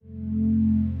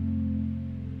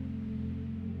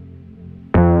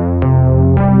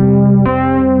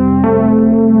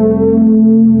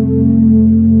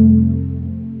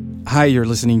Hi, you're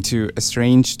listening to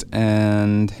Estranged,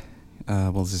 and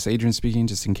this is Adrian speaking,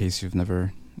 just in case you've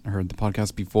never heard the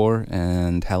podcast before,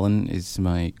 and Helen is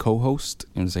my co-host.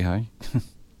 You want to say hi?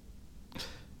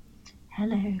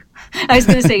 Hello. I was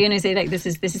going to say, like, this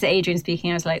is Adrian speaking.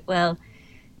 I was like, well,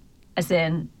 as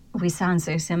in, we sound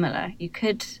so similar. You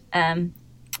could...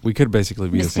 we could basically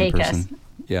be the same mistake person.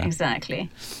 us. Yeah. Exactly.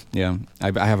 Yeah,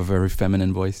 I have a very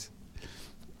feminine voice.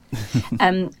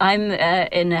 I'm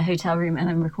in a hotel room and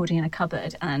I'm recording in a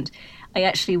cupboard, and I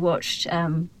actually watched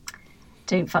Don't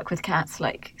Fuck With Cats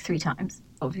like 3 times,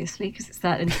 obviously, because it's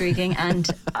that intriguing, and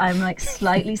I'm like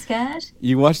slightly scared.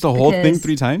 You watched the whole thing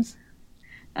 3 times?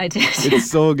 I did.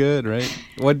 It's so good, right?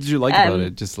 What did you like about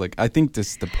it? Just like, I think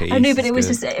just the pace. I know, but it was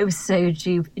so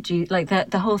like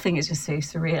the whole thing is just so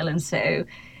surreal, and so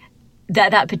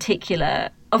that particular,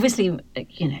 obviously,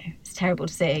 you know, it's terrible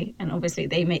to say, and obviously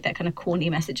they make that kind of corny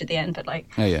message at the end, but like,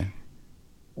 oh yeah,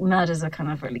 murders are kind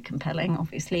of really compelling,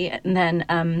 obviously, and then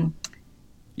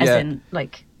as in,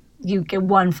 like,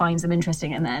 one finds them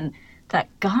interesting, and then that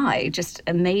guy just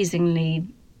amazingly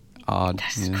odd.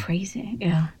 That's crazy.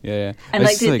 Yeah. And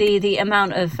it's like the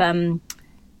amount of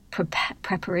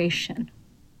preparation.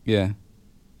 Yeah.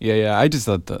 I just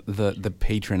thought the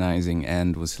patronizing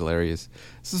end was hilarious.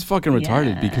 This is fucking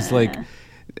retarded because like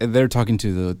they're talking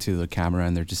to the camera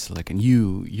and they're just like, and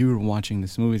you're watching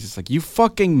this movie. It's just like, you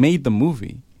fucking made the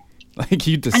movie. Like,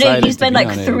 you decided. I know you spent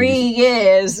like 3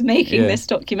 years making this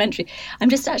documentary.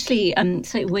 I'm just actually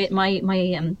so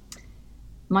my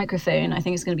microphone, I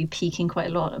think, is going to be peaking quite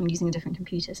a lot. I'm using a different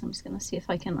computer, so I'm just going to see if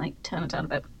I can like turn it down a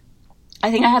bit. I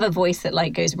think I have a voice that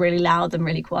like goes really loud and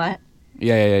really quiet.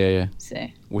 Yeah. So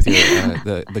with your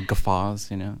the guffaws,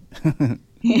 you know.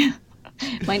 Yeah,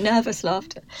 my nervous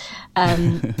laughter.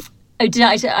 I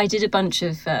did a bunch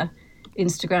of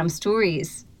Instagram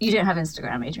stories. You don't have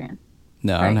Instagram, Adrian?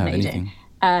 No, I don't have anything.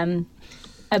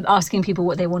 Asking people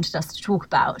what they wanted us to talk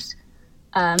about.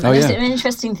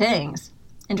 Interesting things.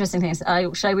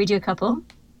 Should I read you a couple?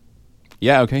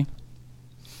 Yeah, okay.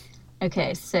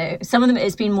 Okay, so some of them,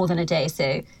 it's been more than a day,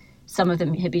 so some of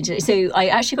them have been... So I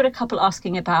actually got a couple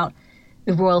asking about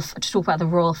to talk about the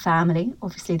royal family.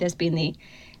 Obviously, there's been the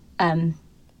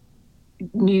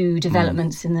new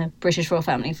developments in the British royal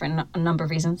family for a number of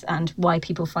reasons, and why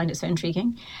people find it so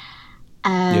intriguing.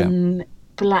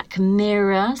 Black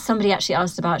Mirror. Somebody actually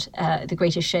asked about The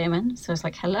Greatest Showman, so I was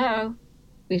like, hello.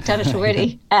 We've done it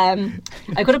already. I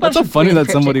got a bunch. That's so funny that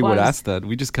somebody would ask that.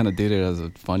 We just kind of did it as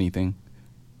a funny thing.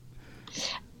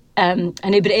 I know,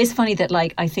 but it is funny that,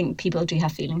 like, I think people do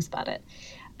have feelings about it.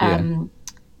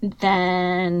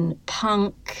 Then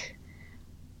punk,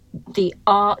 the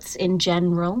arts in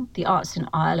general, the arts in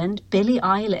Ireland, Billie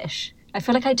Eilish. I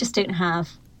feel like I just don't have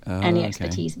any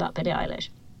expertise about Billie Eilish.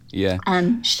 Yeah,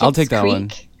 I'll take that Creek.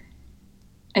 one.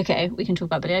 Okay, we can talk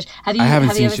about Billie Eilish. Have you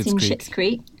ever seen Schitt's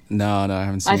Creek? No, I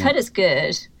haven't seen it. I've heard it's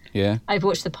good. Yeah? I've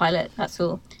watched the pilot, that's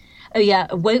all. Oh, yeah,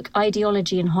 woke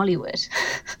ideology in Hollywood.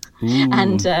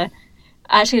 And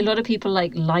actually, a lot of people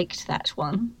liked that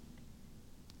one.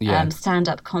 Yeah.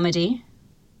 Stand-up comedy.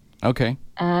 Okay.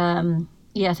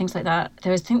 Yeah, things like that.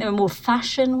 I think there were more.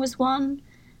 Fashion was one.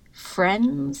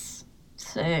 Friends.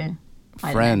 So...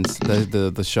 Friends,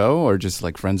 the show, or just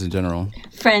like Friends in general?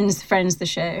 Friends, the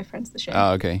show.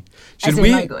 Oh, okay.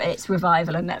 It's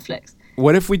revival on Netflix.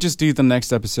 What if we just do the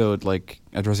next episode, like,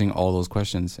 addressing all those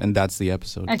questions, and that's the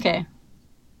episode? Okay.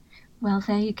 Well,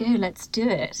 there you go. Let's do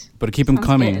it. But keep them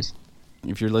coming. Good.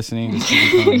 If you're listening,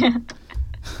 keep them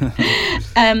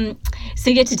coming. So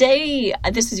yeah, today,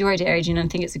 this was your idea, Adrian, and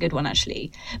I think it's a good one,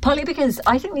 actually. Partly because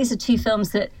I think these are 2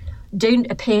 films that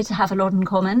don't appear to have a lot in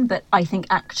common, but I think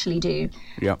actually do.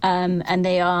 Yeah. And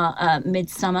they are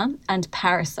Midsommar and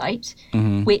Parasite,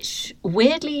 which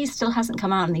weirdly still hasn't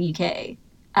come out in the UK.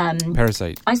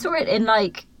 Parasite. I saw it in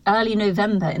like early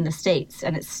November in the States,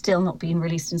 and it's still not being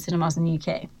released in cinemas in the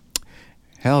UK.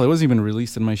 Hell, it wasn't even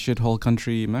released in my shithole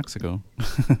country, Mexico.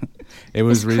 It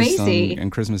was released on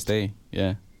Christmas Day.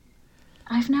 Yeah.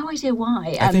 I have no idea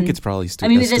why. I think it's probably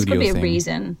there's probably a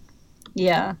reason.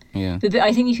 Yeah. Yeah. But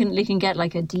I think you can get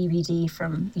like a DVD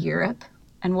from Europe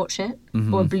and watch it,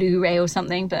 or a Blu-ray or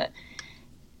something. But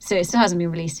so it still hasn't been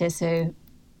released here. So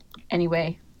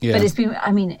anyway, but it's been.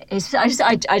 I mean, I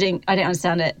don't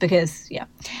understand it because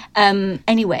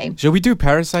Anyway, shall we do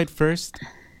Parasite first?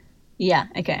 Yeah.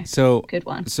 Okay. So good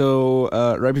one. So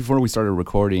right before we started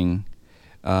recording,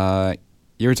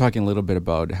 you were talking a little bit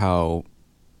about how,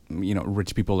 you know,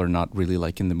 rich people are not really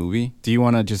liking the movie. Do you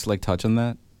want to just like touch on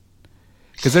that?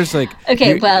 Because there's like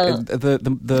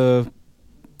the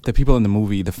people in the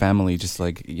movie, the family, just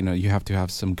like, you know, you have to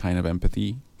have some kind of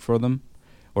empathy for them,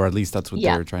 or at least that's what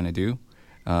they were trying to do.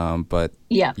 But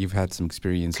Yeah. you've had some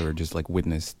experience or just like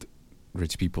witnessed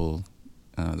rich people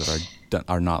that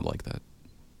are not like that.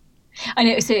 I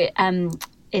know. So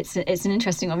it's an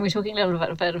interesting one. We're talking a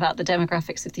little bit about the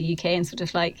demographics of the UK and sort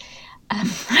of like,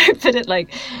 I put it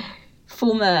like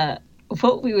former,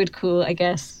 what we would call, I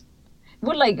guess,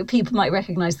 what like people might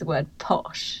recognise the word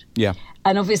posh. Yeah.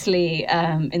 And obviously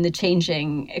in the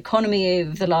changing economy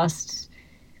of the last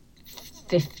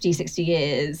 50, 60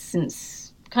 years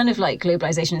since kind of like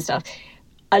globalisation and stuff,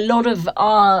 a lot of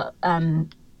our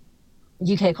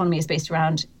UK economy is based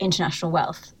around international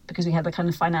wealth because we had the kind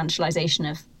of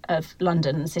financialisation of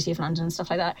London and the City of London and stuff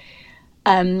like that.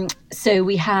 So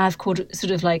we have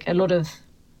sort of like a lot of,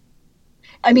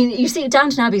 I mean, you see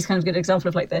Downton Abbey is kind of a good example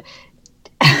of like the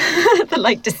the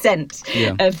like descent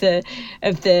of the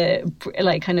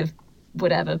like kind of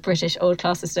whatever British old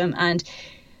class system. And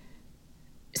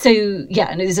so yeah,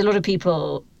 and there's a lot of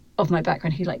people of my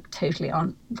background who like totally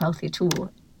aren't wealthy at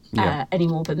all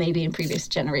anymore, but maybe in previous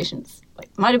generations like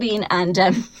might have been. And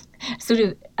sort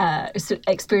of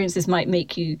experiences might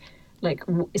make you like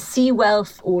see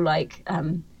wealth or like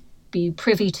be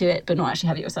privy to it but not actually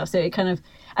have it yourself. So it kind of,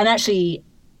 and actually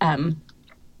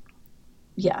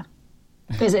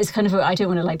because it's kind of I don't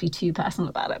want to like be too personal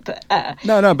about it, but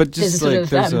no, but just like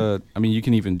there's I mean, you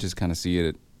can even just kind of see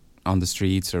it on the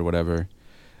streets or whatever.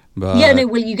 But yeah, no,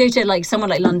 well, you go to like somewhere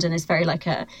like London, it's very like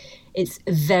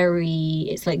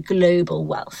it's like global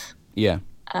wealth. Yeah.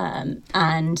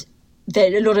 And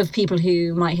there are a lot of people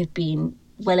who might have been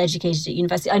well educated at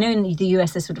university. I know in the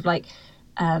US there's sort of like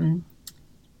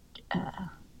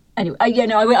anyway,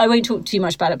 I won't talk too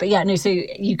much about it, but yeah, no. So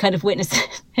you kind of witness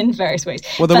it in various ways.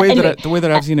 Well, the way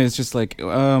that I've seen it is just like,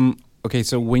 okay,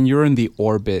 so when you're in the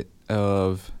orbit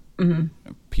of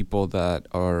people that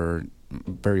are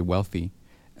very wealthy,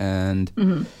 and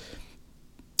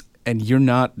you're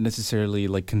not necessarily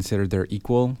like considered their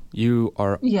equal, you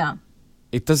are. Yeah.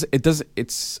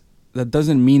 That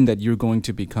doesn't mean that you're going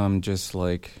to become just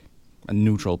like a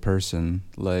neutral person.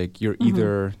 Like you're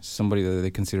either somebody that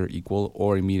they consider equal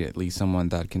or immediately someone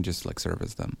that can just like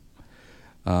service them.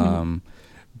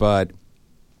 But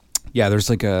yeah, there's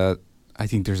like I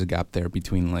think there's a gap there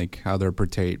between like how they're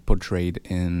portrayed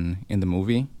in the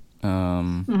movie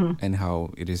and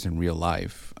how it is in real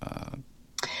life.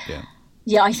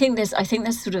 Yeah, I think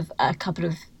there's sort of a couple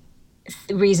of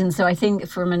reasons. So I think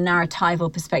from a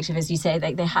narratival perspective, as you say,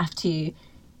 like they have to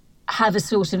have a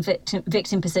sort of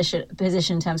victim position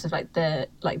in terms of like the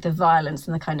violence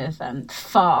and the kind of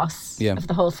farce of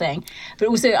the whole thing. But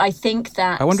also, I think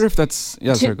that I wonder if that's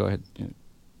sorry, go ahead. Yeah.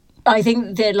 I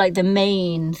think that like the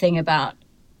main thing about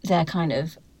their kind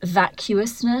of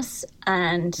vacuousness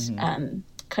and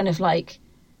kind of like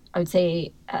I would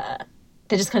say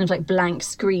they're just kind of like blank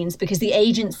screens, because the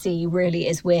agency really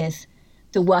is with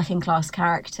the working class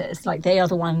characters. Like they are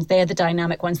the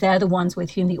dynamic ones. They're the ones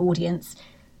with whom the audience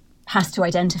has to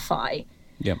identify.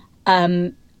 Yeah.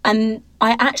 And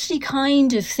I actually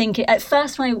kind of think at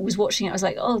first when I was watching it, I was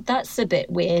like, oh, that's a bit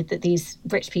weird that these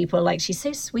rich people, like, she's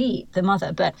so sweet, the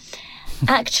mother. But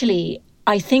actually,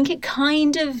 I think it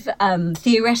kind of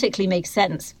theoretically makes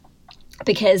sense,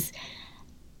 because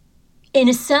in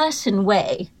a certain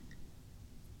way,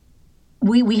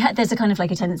 there's a kind of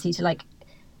like a tendency to like,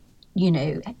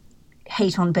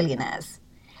 hate on billionaires,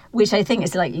 which I think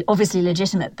is like obviously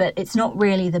legitimate, but it's not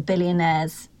really the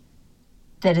billionaires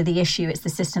that are the issue. It's the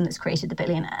system that's created the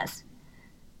billionaires.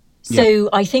 So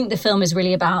I think the film is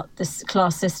really about this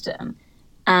class system.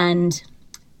 And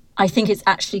I think it's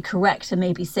actually correct to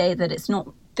maybe say that it's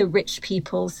not the rich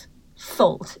people's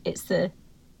fault. It's the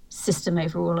system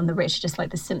overall, and the rich just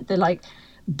like the like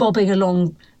bobbing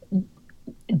along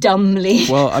dumbly.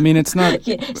 Well, I mean, it's not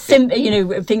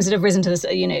things that have risen to the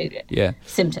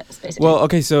symptoms basically. Well,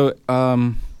 okay, so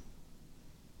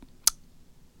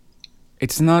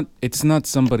it's not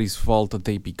somebody's fault that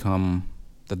they become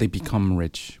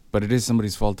rich, but it is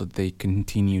somebody's fault that they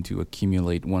continue to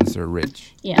accumulate once they're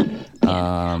rich.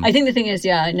 I think the thing is,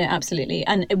 no, absolutely,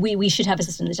 and we should have a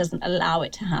system that doesn't allow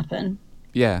it to happen.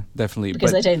 Yeah, definitely.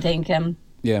 Because I don't think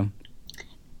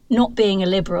not being a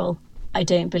liberal, I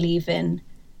don't believe in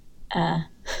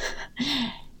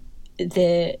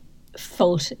the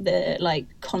like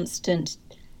constant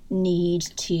need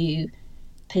to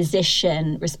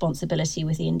position responsibility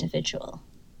with the individual.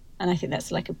 And I think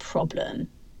that's like a problem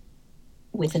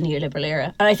with the neoliberal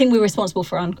era. And I think we're responsible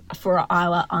for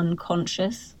our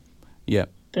unconscious. Yeah.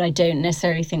 But I don't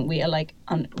necessarily think we are like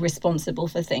responsible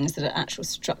for things that are actual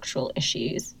structural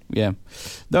issues. Yeah.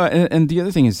 No, and the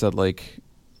other thing is that like,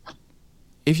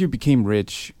 if you became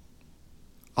rich,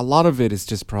 a lot of it is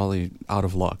just probably out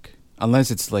of luck.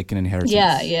 unless it's like an inheritance.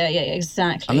 Yeah,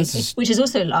 exactly. Which is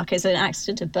also luck. It's an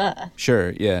accident of birth.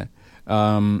 Sure, yeah.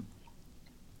 But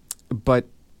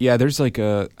yeah, there's like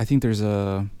I think there's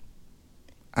I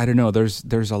don't know,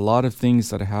 there's a lot of things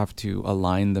that have to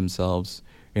align themselves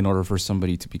in order for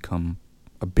somebody to become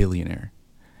a billionaire,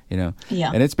 you know?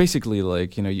 Yeah. And it's basically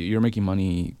like, you know, you're making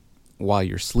money while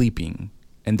you're sleeping,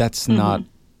 and that's not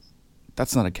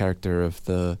a character of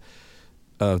the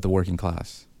working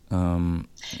class.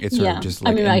 It's sort of just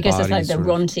like, I mean, I guess it's like the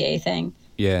embodies rentier thing.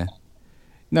 Yeah.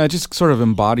 No, it just sort of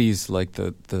embodies like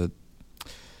the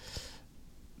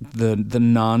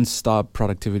non-stop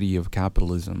productivity of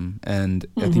capitalism, and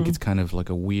I think it's kind of like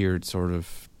a weird sort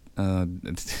of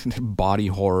body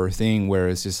horror thing where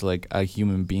it's just like a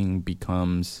human being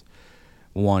becomes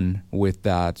one with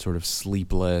that sort of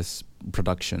sleepless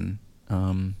production.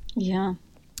 Yeah,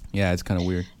 it's kind of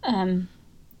weird. And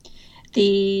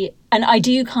I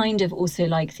do kind of also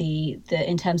like the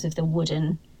in terms of the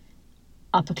wooden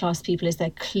upper class people is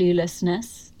their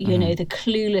cluelessness, you know, the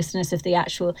cluelessness of the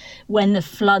actual, when the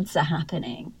floods are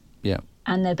happening. Yeah.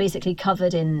 And they're basically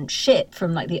covered in shit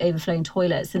from like the overflowing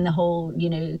toilets, and the whole, you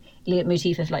know,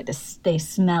 motif of like they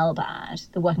smell bad,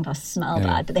 the working class smell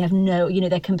bad, but they have no, you know,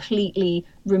 they're completely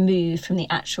removed from the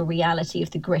actual reality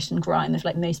of the grit and grime of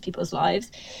like most people's lives.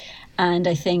 And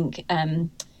I think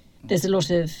there's a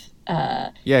lot of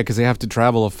because they have to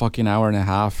travel a fucking hour and a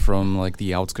half from like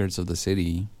the outskirts of the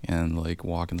city and like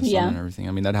walk in the sun and everything.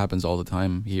 I mean, that happens all the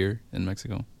time here in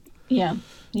Mexico. Yeah.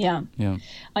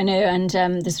 I know, and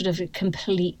the sort of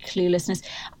complete cluelessness.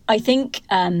 I think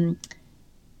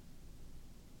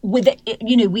with it,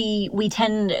 you know, we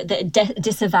tend that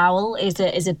disavowal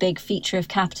is a big feature of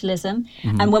capitalism,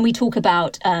 and when we talk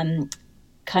about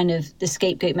kind of the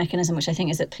scapegoat mechanism, which I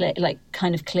think is like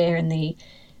kind of clear in the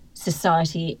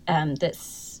society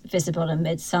that's visible in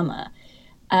Midsummer,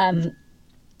 and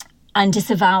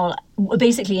disavowal,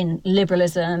 basically in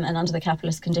liberalism and under the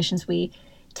capitalist conditions, we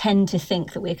tend to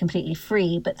think that we're completely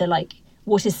free, but they're like,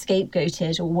 what is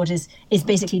scapegoated or what is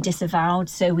basically disavowed,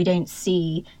 so we don't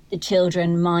see the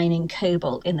children mining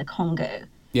cobalt in the Congo.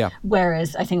 Yeah.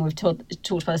 Whereas I think we've talked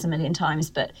about this a million times,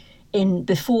 but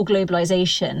before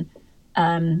globalization,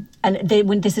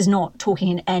 when this is not talking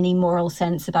in any moral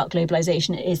sense about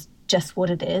globalization, it is just what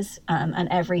it is, and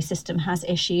every system has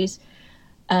issues.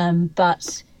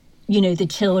 But, you know, the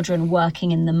children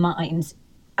working in the mines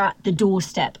at the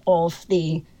doorstep of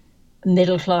the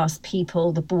middle class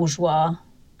people, the bourgeois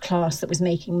class that was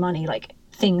making money, like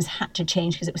things had to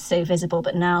change because it was so visible,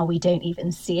 but now we don't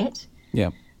even see it.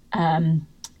 Yeah.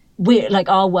 We're like,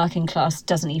 our working class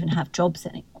doesn't even have jobs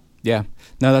anymore. Yeah.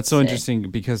 No, that's so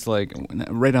interesting because like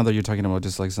right now that you're talking about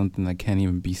just like something that can't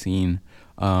even be seen.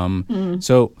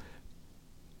 So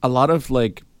a lot of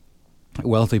like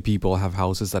wealthy people have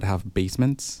houses that have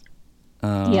basements.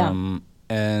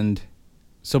 And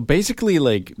so basically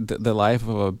like the life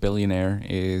of a billionaire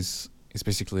is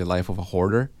basically a life of a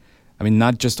hoarder. I mean,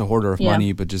 not just a hoarder of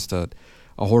money, but just a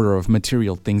hoarder of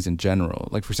material things in general.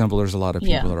 Like, for example, there's a lot of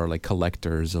people that are like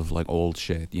collectors of like old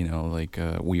shit, you know, like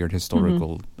weird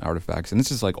historical artifacts. And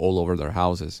this is like all over their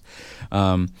houses.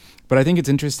 But I think it's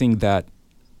interesting that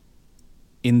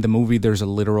in the movie, there's a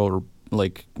literal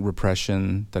like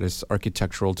repression that is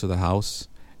architectural to the house.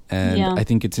 And I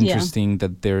think it's interesting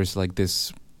that there's like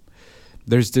this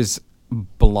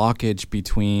blockage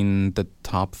between the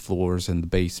top floors and the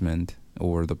basement,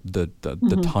 or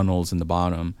the tunnels in the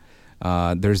bottom.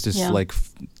 There's this like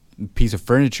piece of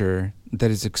furniture that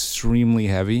is extremely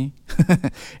heavy,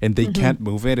 and they can't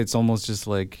move it. It's almost just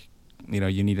like, you know,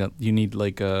 you need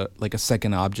like a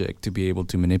second object to be able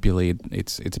to manipulate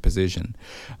its position.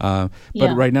 But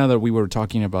right now that we were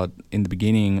talking about in the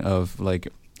beginning of like,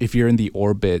 if you're in the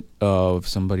orbit of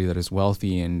somebody that is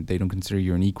wealthy and they don't consider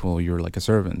you an equal, you're like a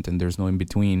servant, and there's no in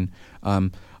between.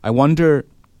 I wonder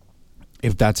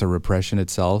if that's a repression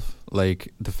itself,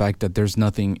 like the fact that there's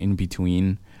nothing in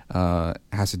between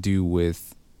has to do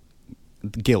with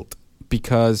guilt,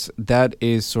 because that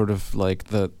is sort of like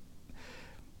the,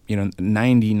 you know,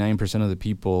 99% of the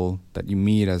people that you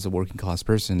meet as a working class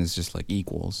person is just like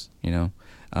equals, you know.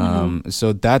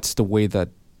 So that's the way that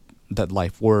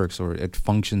life works, or it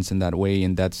functions in that way,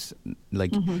 and that's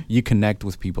like you connect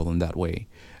with people in that way.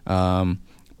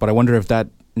 But I wonder if that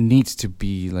needs to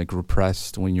be like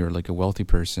repressed when you're like a wealthy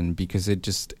person, because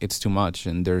it's too much,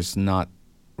 and there's not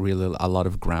really a lot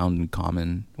of ground in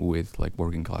common with like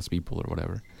working class people or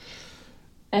whatever.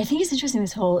 I think it's interesting,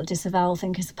 this whole disavowal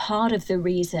thing, because part of the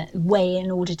way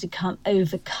in order to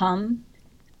overcome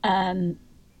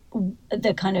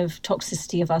the kind of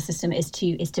toxicity of our system is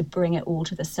to bring it all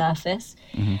to the surface.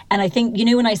 And I think,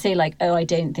 when I say like, oh, I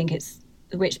don't think it's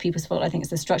the rich people's fault, I think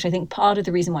it's the structure. I think part of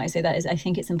the reason why I say that is I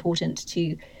think it's important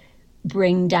to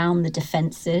bring down the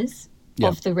defenses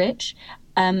of the rich.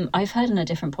 I've heard in a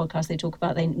different podcast they talk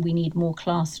about we need more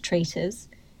class traitors,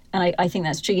 and I think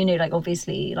that's true. Like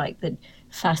obviously, like the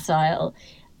facile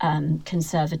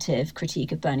conservative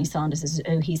critique of Bernie Sanders is,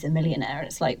 oh, he's a millionaire, and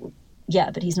it's like,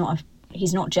 yeah, but he's not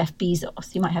Jeff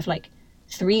Bezos. You might have like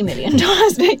 $3 million,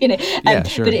 but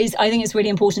sure. But I think it's really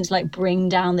important to like bring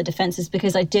down the defenses,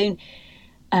 because I think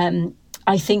in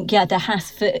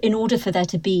order for there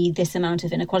to be this amount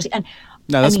of inequality, and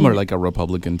no, that's more like a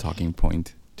Republican talking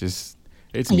point. Just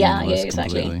it's meaningless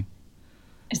exactly. Completely.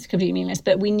 It's completely meaningless.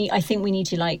 But I think we need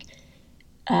to like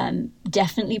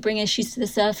definitely bring issues to the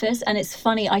surface. And it's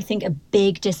funny, I think a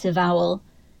big disavowal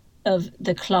of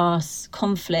the class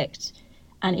conflict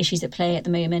and issues at play at the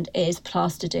moment is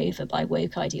plastered over by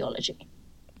woke ideology.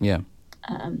 Yeah.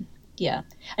 And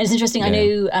it's interesting. Yeah.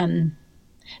 I know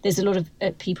there's a lot of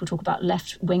people talk about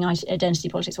left-wing identity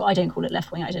politics. Well, I don't call it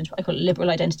left-wing identity. I call it liberal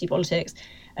identity politics.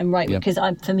 And right, because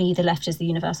for me, the left is the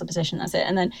universal position. That's it.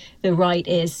 And then the right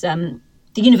is the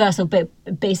universal, but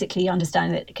basically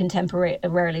understanding that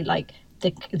contemporarily, like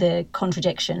the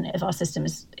contradiction of our system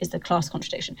is the class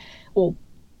contradiction, or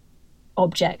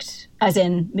object, as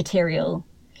in material,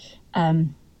 as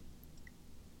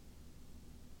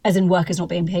in workers not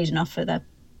being paid enough for their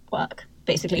work,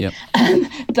 basically. Yep.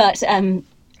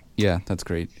 Yeah, that's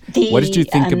great. What did you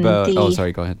think about?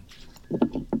 Sorry, go ahead.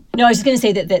 No, I was just going to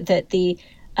say that the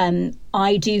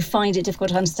I do find it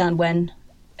difficult to understand when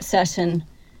certain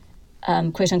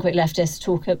quote unquote leftists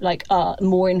talk are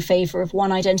more in favour of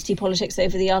one identity politics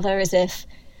over the other, as if,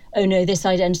 oh no, this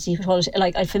identity politics,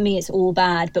 for me it's all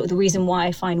bad. But the reason why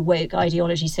I find woke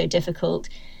ideology so difficult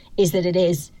is that it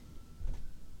is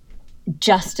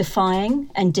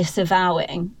justifying and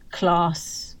disavowing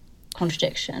class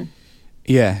contradiction.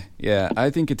 Yeah.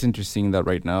 I think it's interesting that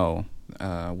right now,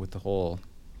 with the whole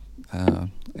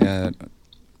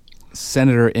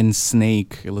Senator in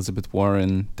Snake, Elizabeth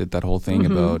Warren, did that whole thing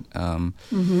about,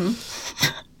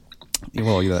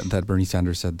 that Bernie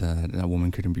Sanders said that a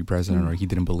woman couldn't be president, or he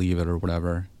didn't believe it, or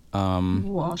whatever.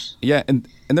 What? Yeah, and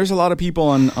there's a lot of people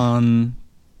on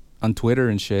Twitter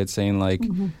and shit saying like,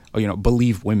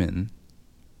 believe women,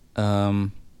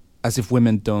 as if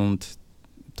women don't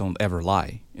ever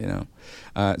lie,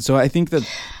 So I think that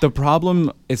the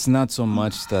problem is not so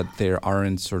much that there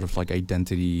aren't sort of like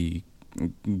identity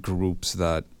groups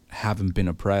that haven't been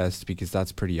oppressed, because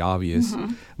that's pretty obvious.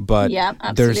 But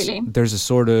there's a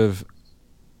sort of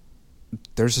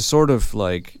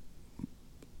like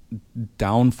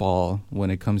downfall when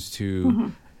it comes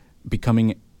to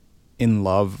becoming in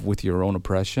love with your own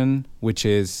oppression, which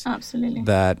is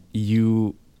that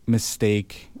you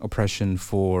mistake oppression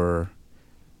for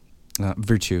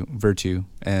virtue,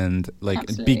 and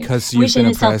because you've been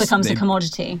oppressed, itself becomes a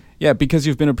commodity. Yeah, because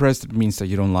you've been oppressed, it means that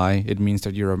you don't lie. It means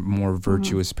that you're a more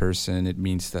virtuous person. It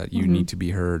means that you need to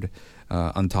be heard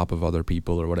on top of other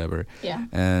people or whatever. Yeah,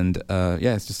 and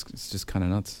it's just kind of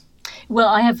nuts. Well,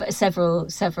 I have several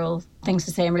things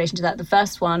to say in relation to that. The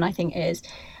first one, I think, is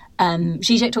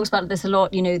Zizek talks about this a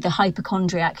lot. The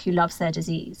hypochondriac who loves their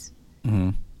disease,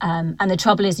 and the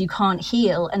trouble is you can't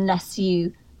heal unless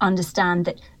you understand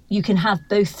that you can have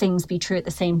both things be true at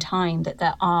the same time, that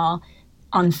there are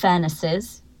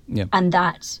unfairnesses, and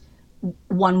that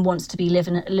one wants to be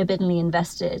libidinally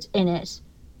invested in it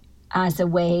as a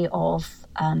way of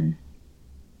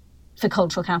for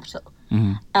cultural capital.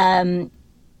 And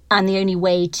the only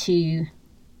way to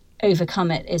overcome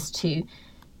it is to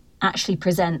actually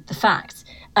present the facts.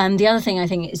 The other thing I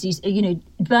think is,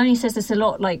 Bernie says this a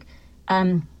lot, like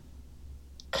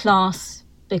class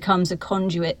becomes a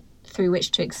conduit through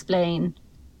which to explain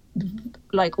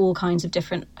like all kinds of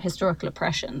different historical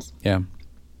oppressions. Yeah.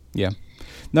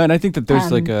 No, and I think that there's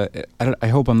I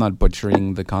hope I'm not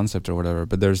butchering the concept or whatever,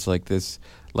 but there's like this,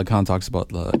 Lacan talks about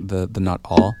the not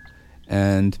all,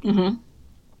 and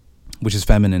which is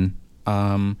feminine.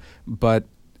 But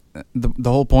the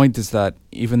whole point is that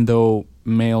even though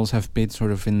males have been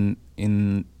sort of in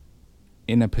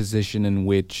a position in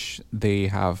which they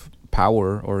have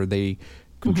power, or they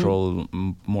control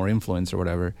more influence or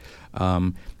whatever,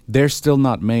 they're still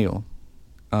not male.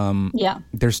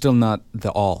 They're still not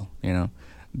the all.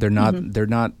 They're not. They're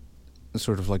not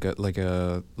sort of like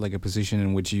a position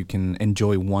in which you can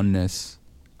enjoy oneness.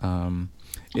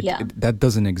 That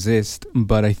doesn't exist.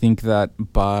 But I think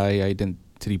that by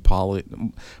identity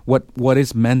what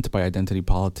is meant by identity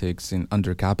politics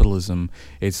under capitalism,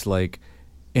 it's like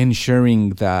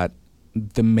ensuring that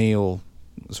the male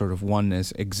sort of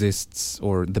oneness exists,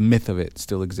 or the myth of it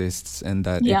still exists, and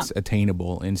that it's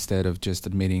attainable, instead of just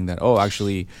admitting that, oh,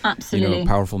 actually, Absolutely.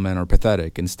 Powerful men are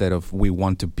pathetic, instead of we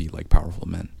want to be like powerful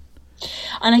men.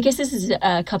 And I guess this is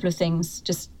a couple of things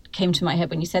just came to my head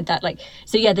when you said that. Like,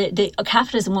 so yeah, the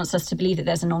capitalism wants us to believe that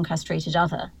there's a non-castrated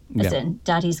other, as in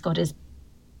daddy's got his,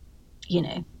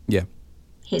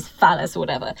 his phallus or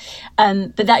whatever.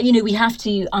 But that, we have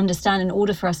to understand, in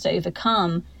order for us to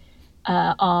overcome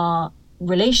our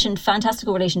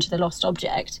fantastical relation to the lost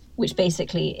object, which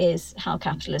basically is how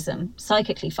capitalism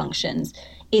psychically functions,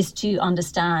 is to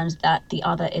understand that the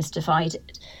other is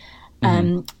divided.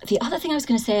 The other thing I was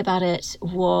going to say about it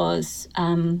was,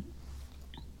 interesting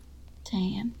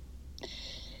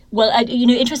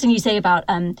you say about,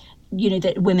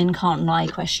 that women can't lie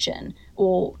question,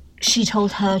 or she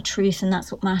told her truth and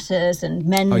that's what matters, and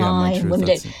men lie and women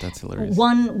don't. That's hilarious.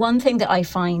 One thing that I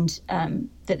find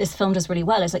that this film does really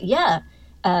well is like,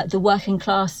 the working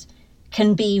class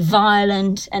can be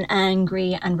violent and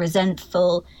angry and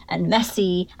resentful and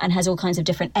messy and has all kinds of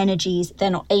different energies. They're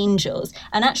not angels.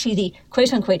 And actually the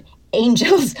quote unquote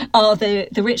angels are the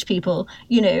rich people.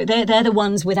 They're the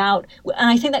ones without, and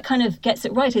I think that kind of gets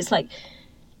it right. It's like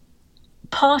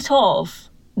part of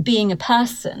being a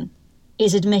person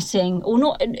is admitting, or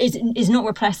not, is not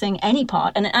repressing any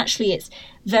part. And actually it's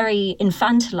very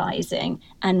infantilizing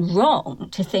and wrong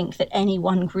to think that any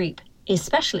one group is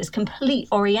special. It's complete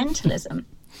Orientalism.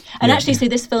 And actually, so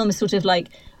this film is sort of like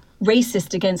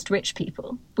racist against rich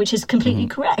people, which is completely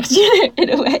correct,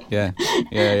 in a way. Yeah.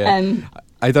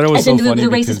 I thought it was so funny the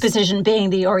racist position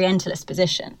being the Orientalist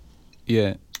position.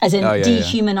 Yeah. As in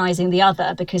dehumanizing the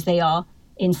other because they are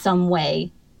in some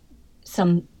way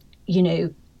fetishized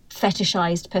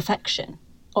perfection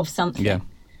of something. Yeah.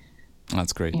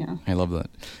 That's great. Yeah. I love that.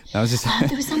 There was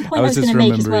some point I was going to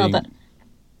make as well, but...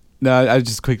 No, I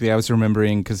was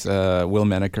remembering because Will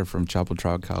Menaker from Chapel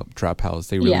Trap House,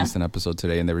 they released an episode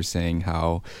today, and they were saying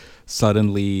how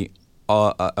suddenly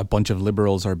a bunch of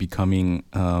liberals are becoming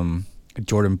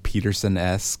Jordan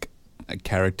Peterson-esque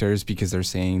characters, because they're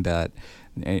saying that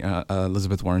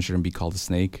Elizabeth Warren shouldn't be called a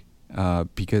snake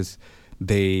because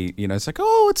they, it's like,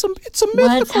 oh, it's a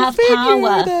mythical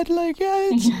figure that, like,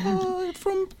 it's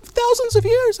from thousands of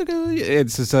years ago.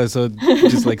 It's just, so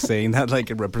just like saying that,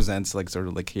 like, it represents like sort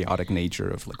of like chaotic nature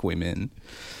of like women.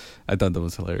 I thought that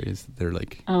was hilarious. They're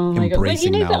like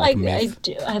embracing now like myth.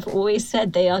 I've always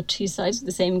said they are two sides of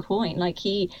the same coin. Like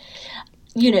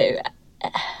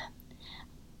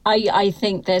I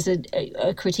think there's a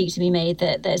critique to be made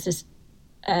that there's this.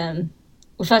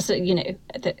 First,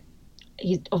 that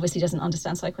he obviously doesn't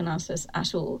understand psychoanalysis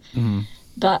at all,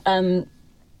 but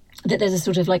that there's a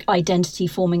sort of like identity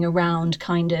forming around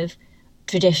kind of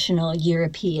traditional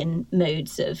European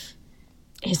modes of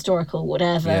historical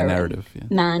whatever narrative,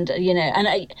 and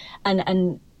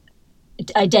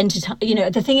identity.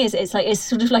 The thing is, it's like it's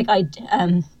sort of like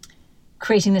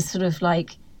creating this sort of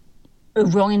like a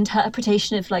wrong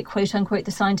interpretation of like quote unquote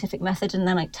the scientific method, and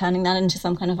then like turning that into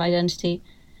some kind of identity,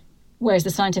 whereas the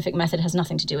scientific method has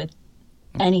nothing to do with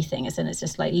anything, as in it's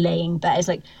just like laying bare. It's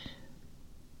like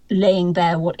laying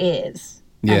bare what is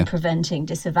and preventing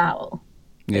disavowal,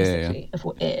 basically, of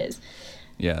what is.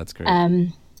 Yeah, that's great.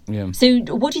 So,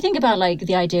 what do you think about like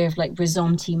the idea of like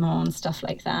ressentiment and stuff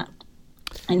like that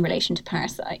in relation to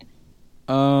Parasite?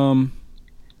 Well,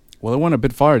 it went a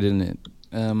bit far, didn't it?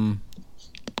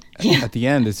 At the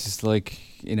end, it's just like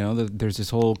there's this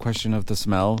whole question of the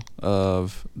smell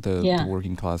of the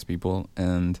working class people,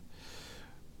 and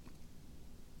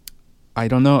I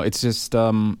don't know. It's just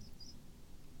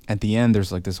at the end,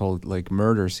 there's like this whole like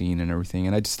murder scene and everything,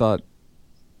 and I just thought,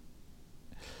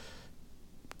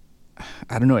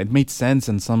 I don't know, it made sense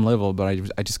on some level, but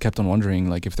I just kept on wondering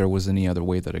like if there was any other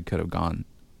way that it could have gone.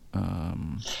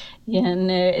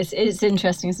 It's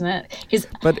interesting, isn't it?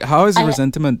 But how is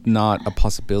resentment not a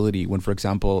possibility when, for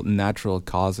example, natural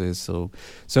causes? So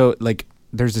like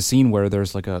there's a scene where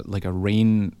there's like a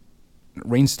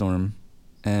rainstorm,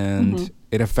 and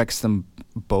it affects them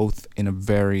both in a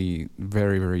very,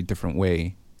 very, very different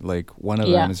way. Like one of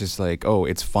them is just like, oh,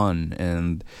 it's fun,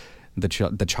 and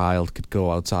the child could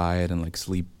go outside and like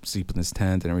sleep in his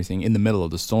tent and everything in the middle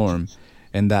of the storm.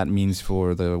 And that means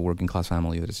for the working class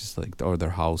family that it's just like, or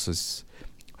their houses.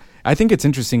 I think it's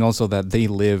interesting also that they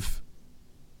live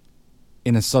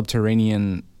in a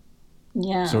subterranean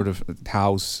sort of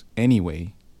house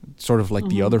anyway, sort of like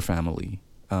the other family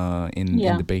in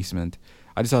the basement.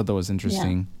 I just thought that was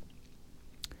interesting.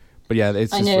 But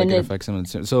it's just like it affects them.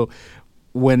 So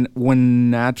when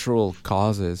natural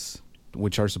causes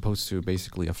which are supposed to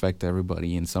basically affect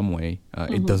everybody in some way,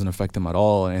 it doesn't affect them at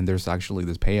all. And there's actually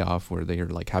this payoff where they are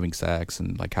like having sex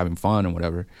and like having fun and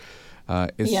whatever.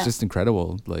 It's just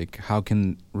incredible. Like, how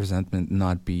can resentment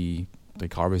not be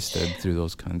like harvested through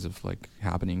those kinds of like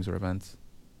happenings or events?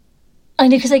 I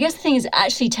know, because I guess the thing is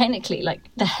actually technically like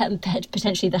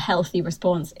potentially the healthy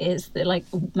response is the like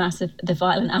the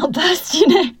violent outburst, you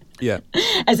know? Yeah.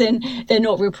 As in they're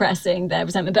not repressing their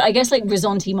resentment. But I guess like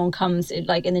ressentiment comes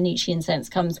like in the Nietzschean sense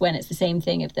comes when it's the same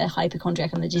thing of the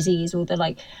hypochondriac and the disease, or the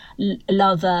like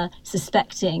lover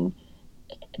suspecting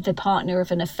the partner of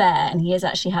an affair and he is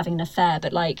actually having an affair,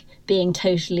 but like being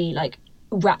totally like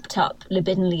wrapped up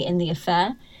libidinally in the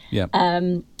affair. Yeah.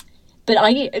 But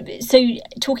so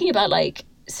talking about like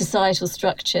societal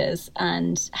structures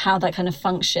and how that kind of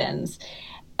functions,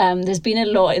 there's been a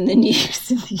lot in the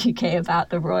news in the UK about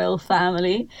the royal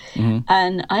family.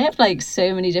 And I have like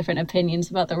so many different opinions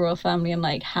about the royal family and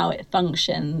like how it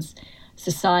functions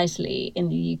societally in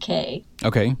the UK.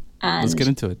 Okay, let's get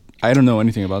into it. I don't know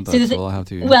anything about that, so I'll have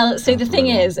to... the thing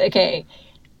is, okay,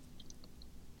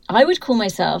 I would call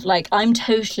myself, like, I'm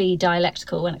totally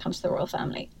dialectical when it comes to the royal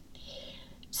family.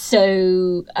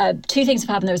 So two things have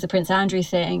happened. There was the Prince Andrew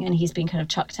thing, and he's been kind of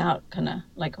chucked out, kind of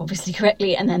like obviously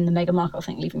correctly, and then the Meghan Markle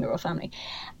thing, leaving the royal family.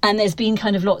 And there's been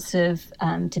kind of lots of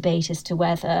debate as to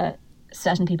whether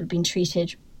certain people have been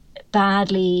treated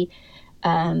badly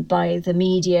by the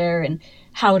media and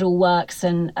how it all works.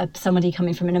 And somebody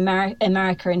coming from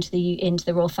America into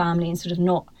the royal family and sort of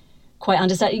not quite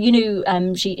understand. You know,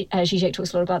 Zizek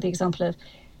talks a lot about the example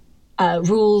of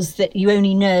rules that you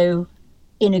only know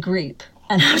in a group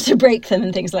and how to break them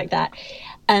and things like that.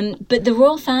 But the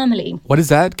royal family... What is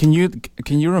that? Can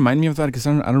you remind me of that? Because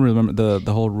I don't remember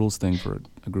the whole rules thing for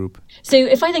a group. So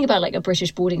if I think about like a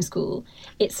British boarding school,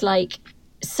 it's like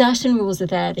certain rules are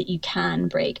there that you can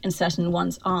break and certain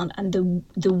ones aren't. And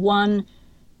the one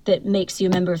that makes you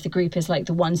a member of the group is like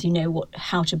the ones you know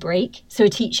how to break. So a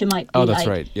teacher might be that's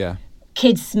right, yeah.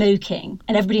 Kids smoking,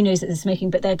 and everybody knows that they're smoking,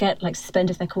 but they'll get like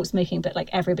suspended if they're caught smoking, but like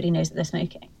everybody knows that they're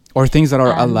smoking. Or things that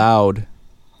are allowed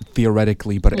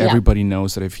theoretically, but everybody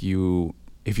knows that if you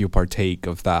partake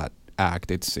of that act,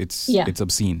 it's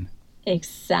obscene.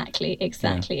 Exactly.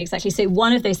 So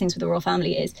one of those things with the royal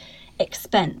family is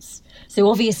expense. So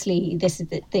obviously this is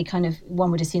they kind of,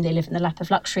 one would assume they live in the lap of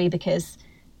luxury because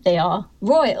they are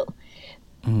royal.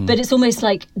 But it's almost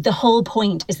like the whole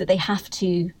point is that they have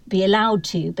to be allowed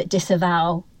to, but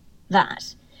disavow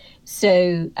that.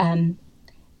 So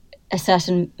a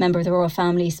certain member of the royal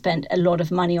family spent a lot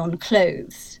of money on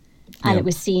clothes, and it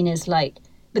was seen as like,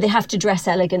 but they have to dress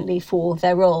elegantly for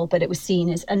their role, but it was seen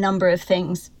as a number of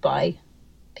things by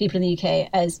people in the UK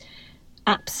as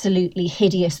absolutely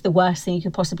hideous, the worst thing you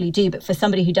could possibly do. But for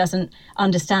somebody who doesn't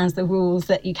understand the rules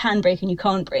that you can break and you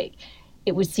can't break,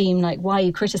 it would seem like, why are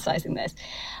you criticising this?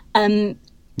 And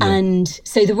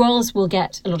so the royals will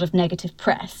get a lot of negative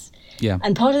press. Yeah.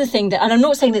 And part of the thing that, and I'm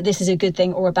not saying that this is a good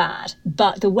thing or a bad,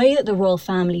 but the way that the royal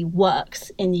family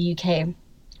works in the UK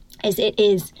is it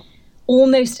is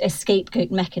almost a scapegoat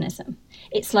mechanism.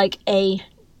 It's like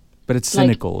But it's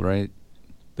cynical, right?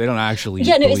 They don't actually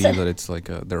believe that it's like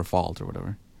their fault or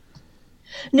whatever.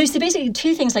 No, so basically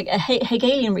two things, like a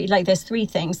Hegelian read, like there's three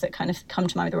things that kind of come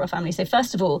to mind with the royal family. So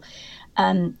first of all,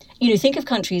 think of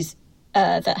countries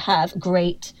that have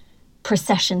great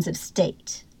processions of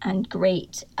state and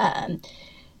great,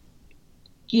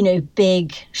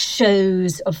 big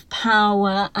shows of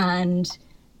power and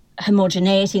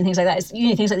homogeneity and things like that. It's,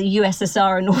 things like the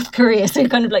USSR and North Korea. So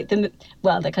kind of like they're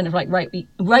kind of like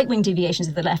right-wing deviations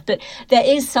of the left. But there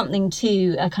is something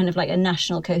to a kind of like a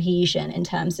national cohesion in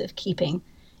terms of keeping,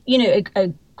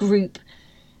 a group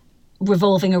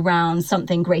revolving around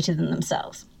something greater than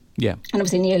themselves. Yeah. And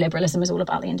obviously neoliberalism is all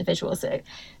about the individual. So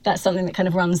that's something that kind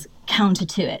of runs counter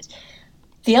to it.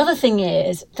 The other thing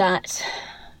is that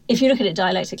if you look at it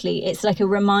dialectically, it's like a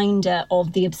reminder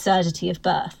of the absurdity of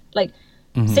birth. Like,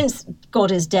 since God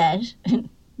is dead in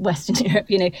Western Europe,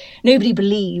 nobody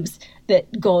believes that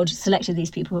God selected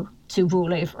these people to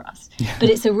rule over us. Yeah. But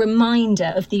it's a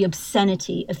reminder of the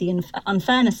obscenity of the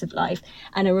unfairness of life,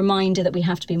 and a reminder that we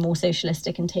have to be more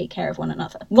socialistic and take care of one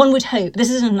another. One would hope. This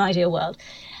isn't an ideal world.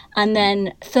 And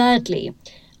then thirdly,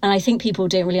 and I think people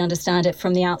don't really understand it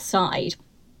from the outside,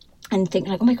 and think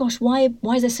like, oh my gosh, why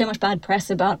is there so much bad press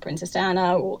about Princess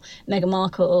Diana or Meghan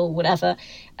Markle or whatever?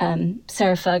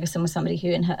 Sarah Ferguson was somebody who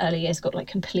in her early years got like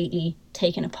completely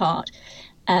taken apart.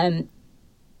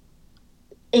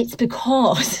 It's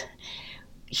because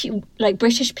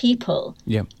British people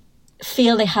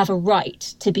feel they have a right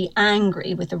to be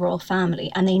angry with the royal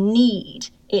family, and they need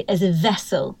it as a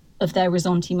vessel of their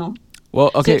ressentiment. Well,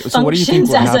 okay, so what do you think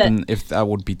would functions as happen if that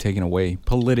would be taken away,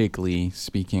 politically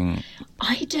speaking?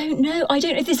 I don't know.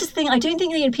 This is the thing. I don't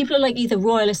think people are like either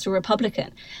royalist or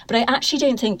Republican, but I actually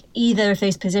don't think either of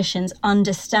those positions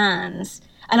understands.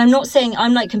 And I'm not saying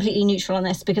I'm like completely neutral on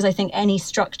this, because I think any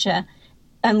structure,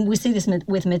 and we see this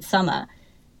with Midsummer,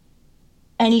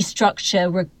 any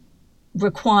structure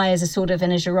requires a sort of,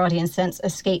 in a Girardian sense, a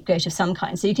scapegoat of some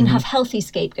kind. So you can have healthy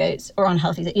scapegoats or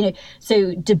unhealthy,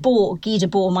 so Guy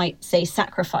Debord might say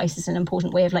sacrifice is an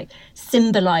important way of like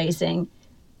symbolizing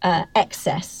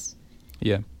excess.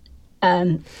 Yeah.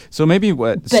 So maybe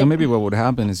what would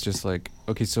happen is just like,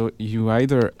 okay, so you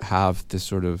either have this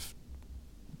sort of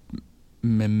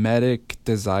mimetic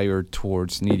desire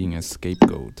towards needing a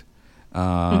scapegoat,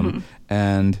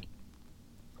 and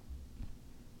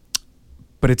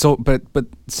but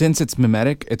since it's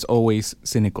mimetic, it's always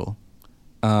cynical,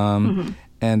 and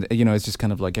it's just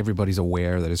kind of like everybody's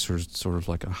aware that it's sort of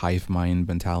like a hive mind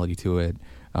mentality to it,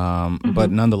 but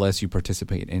nonetheless you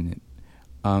participate in it.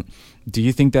 Do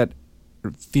you think that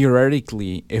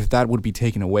theoretically, if that would be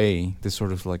taken away, this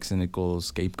sort of like cynical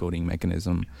scapegoating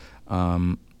mechanism,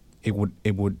 it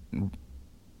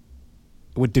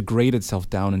would degrade itself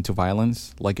down into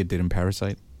violence like it did in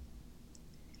Parasite?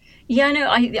 Yeah, no,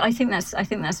 I think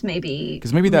that's maybe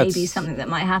something that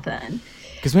might happen.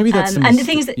 Because maybe that's and the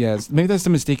thing is that, maybe that's the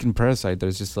mistake in Parasite.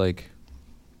 There's just like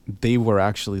they were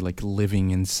actually like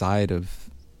living inside of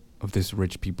this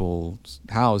rich people's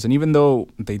house, and even though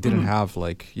they didn't have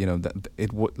like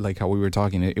like how we were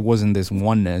talking, it wasn't this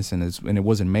oneness and it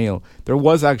wasn't male. There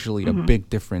was actually a big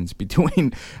difference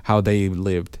between how they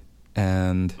lived,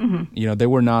 and they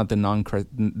were not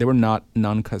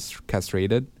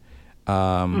non-castrated.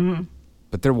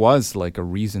 But there was like a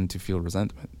reason to feel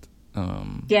resentment.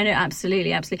 Yeah, no,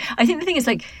 absolutely. I think the thing is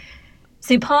like,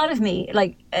 so part of me,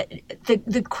 like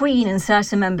the Queen and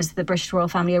certain members of the British royal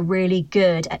family are really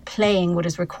good at playing what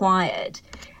is required.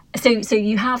 So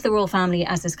you have the royal family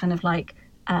as this kind of like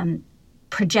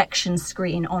projection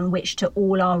screen on which to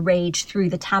all our rage through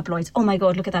the tabloids. Oh my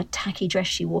God, look at that tacky dress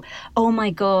she wore. Oh my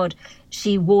God,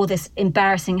 she wore this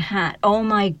embarrassing hat. Oh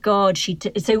my God,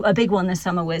 so a big one this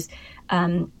summer was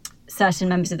certain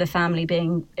members of the family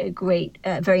being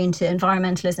very into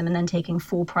environmentalism and then taking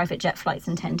 4 private jet flights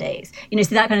in 10 days.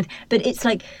 So that kind of, but it's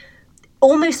like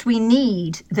almost we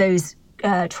need those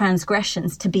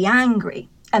transgressions to be angry.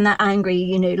 And that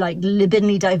angry, like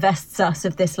libidinally divests us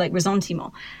of this like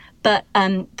ressentiment. But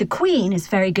the Queen is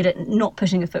very good at not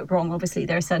putting a foot wrong. Obviously,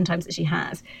 there are certain times that she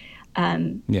has.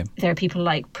 There are people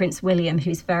like Prince William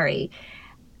who's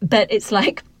but it's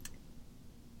like,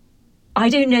 I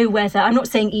don't know whether, I'm not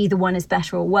saying either one is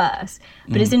better or worse,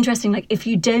 but it's interesting, like if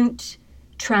you don't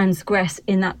transgress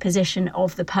in that position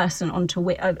of the person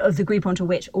of the group onto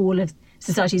which all of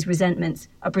society's resentments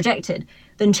are projected,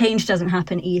 then change doesn't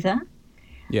happen either.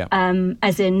 Yeah.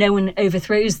 As in, no one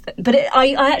overthrows them. But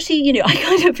I actually, I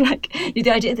kind of like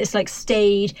the idea that it's like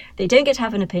stayed. They don't get to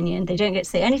have an opinion. They don't get to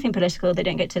say anything political. They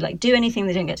don't get to like do anything.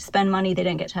 They don't get to spend money. They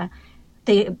don't get to.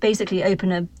 They basically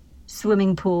open a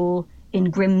swimming pool in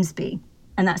Grimsby,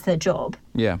 and that's their job.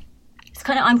 Yeah.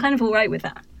 I'm kind of all right with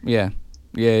that. Yeah.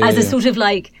 As a sort of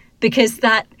like, because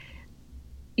that.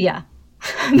 Yeah.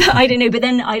 I don't know. But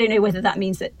then I don't know whether that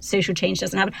means that social change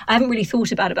doesn't happen. I haven't really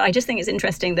thought about it, but I just think it's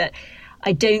interesting that.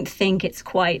 I don't think it's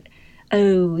quite,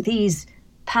 these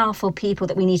powerful people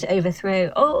that we need to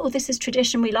overthrow. Oh, this is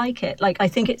tradition, we like it. Like, I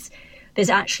think there's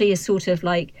actually a sort of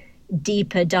like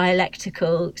deeper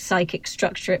dialectical psychic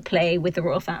structure at play with the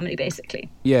royal family, basically.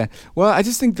 Yeah. Well, I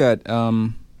just think that,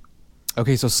 so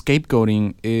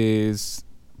scapegoating is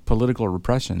political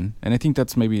repression. And I think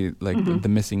that's maybe like the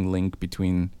missing link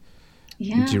between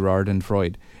Girard and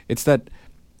Freud. It's that...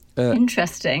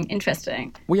 Interesting.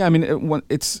 Well, yeah, I mean,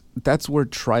 that's where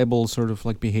tribal sort of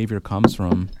like behavior comes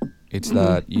from. It's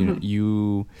that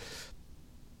you're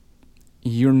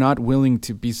not willing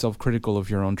to be self-critical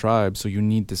of your own tribe, so you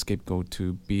need the scapegoat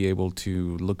to be able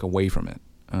to look away from it.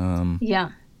 Yeah.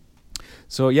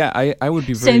 So yeah, I would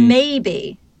be very. So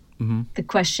maybe the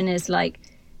question is like,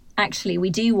 actually, we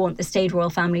do want the staid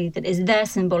royal family that is there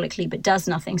symbolically but does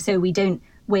nothing, so we don't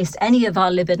waste any of our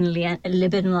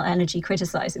libidinal energy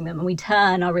criticizing them, and we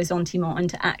turn our ressentiment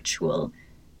into actual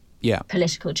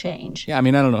political change. Yeah, I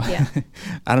mean, I don't know. Yeah.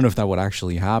 I don't know if that would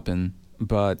actually happen,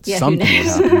 but something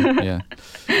would happen. Yeah.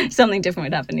 Something different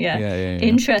would happen, yeah. Yeah.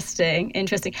 Interesting.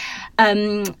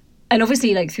 And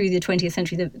obviously, like through the 20th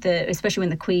century, the especially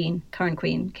when the current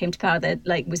queen came to power, there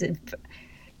like was a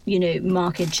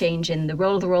marked change in the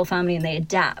role of the royal family, and they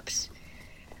adapt.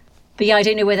 But yeah, I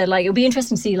don't know whether like it'll be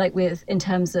interesting to see like in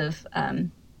terms of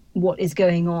what is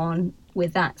going on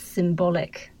with that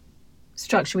symbolic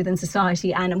structure within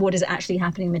society and what is actually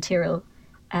happening material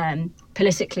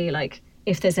politically, like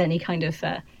if there's any kind of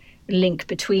link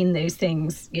between those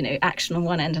things, you know, action on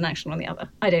one end and action on the other.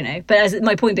 I don't know. But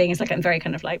my point being is, like, I'm very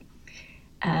kind of like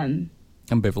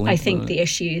ambivalent. I think the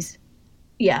issues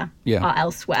are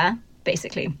elsewhere,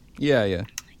 basically. Yeah.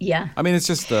 I mean, it's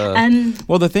just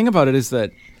well, the thing about it is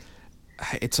that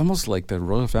it's almost like the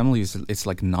royal family it's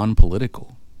like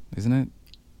non-political, isn't it?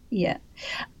 Yeah.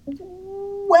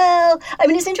 Well, I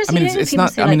mean, it's interesting. I mean, it's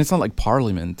not. I mean, it's not like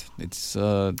Parliament. It's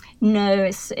no,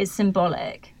 it's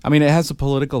symbolic. I mean, it has a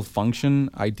political function,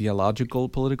 ideological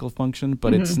political function,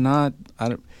 but it's not. I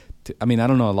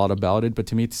don't know a lot about it, but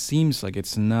to me, it seems like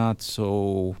it's not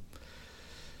so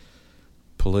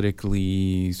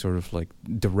politically sort of like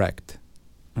direct,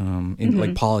 in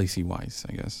like policy wise,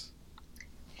 I guess.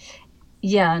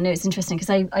 Yeah, no, it's interesting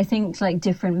because I think like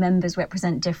different members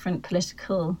represent different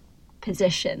political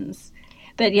positions.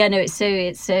 But yeah, no, it's so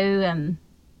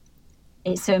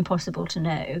impossible to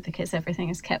know because everything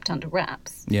is kept under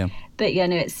wraps. Yeah. But yeah,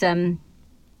 no, it's or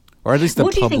at least the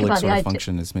public sort of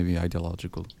function is maybe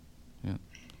ideological. Yeah.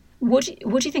 What do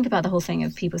you think about the whole thing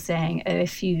of people saying, oh,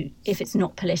 if it's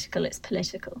not political, it's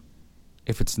political?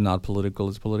 If it's not political,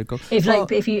 it's political.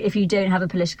 If you don't have a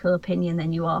political opinion,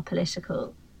 then you are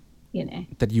political. You know.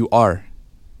 That you are.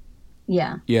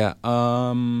 Yeah. Yeah.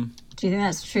 Do you think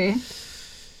that's true?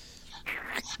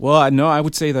 Well, no, I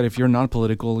would say that if you're not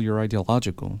political, you're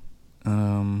ideological.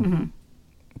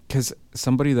 Because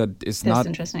somebody that is that's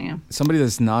interesting, yeah. Somebody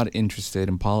that's not interested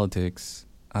in politics,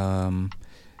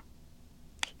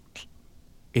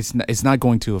 it's not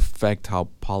going to affect how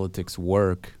politics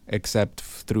work, except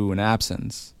through an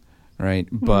absence, right?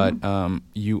 But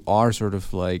you are sort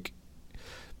of like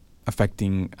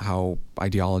affecting how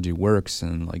ideology works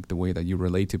and like the way that you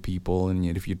relate to people, and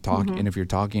if you talk and if you're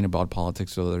talking about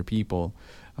politics with other people,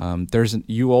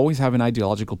 you always have an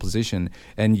ideological position,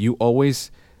 and you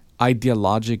always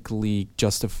ideologically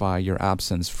justify your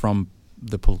absence from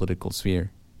the political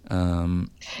sphere.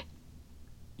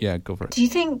 Yeah, go for it. Do you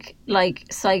think like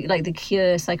the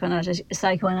cure,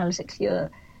 psychoanalytic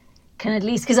cure, can at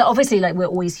least, because obviously like we're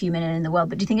always human and in the world,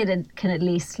 but do you think it can at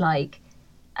least like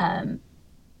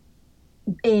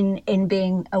in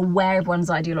being aware of one's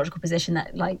ideological position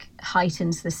that like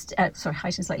lessens the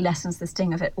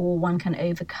sting of it, or one can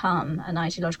overcome an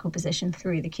ideological position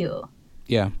through the cure?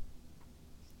 Yeah.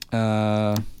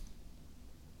 Yeah,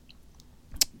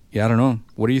 I don't know.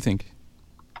 What do you think?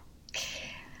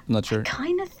 I'm not sure.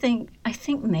 I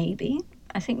think maybe.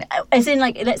 I think as in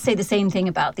like, let's say the same thing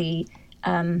about the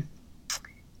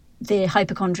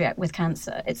hypochondriac with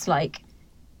cancer. It's like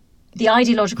the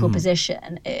ideological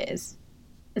position is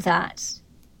that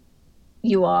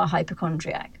you are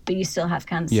hypochondriac, but you still have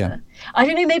cancer. Yeah. I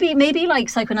don't know, maybe like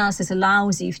psychoanalysis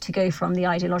allows you to go from the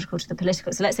ideological to the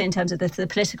political. So let's say in terms of the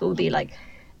political would be like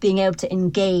being able to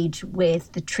engage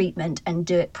with the treatment and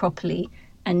do it properly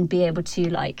and be able to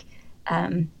like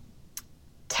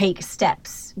take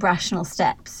rational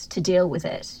steps to deal with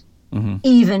it,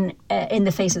 even in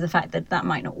the face of the fact that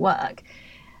might not work.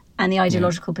 And the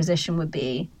ideological position would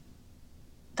be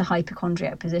the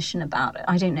hypochondriac position about it.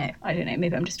 I don't know.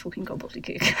 Maybe I'm just talking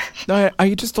gobbledygook. No,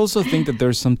 I just also think that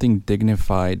there's something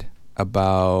dignified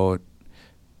about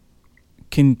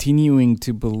continuing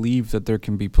to believe that there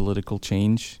can be political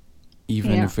change,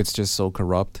 even if it's just so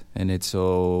corrupt and it's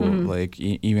so like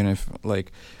even if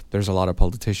like there's a lot of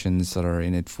politicians that are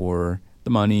in it for the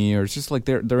money, or it's just like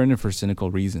they're in it for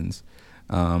cynical reasons.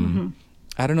 I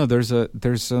don't know. There's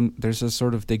a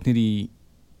sort of dignity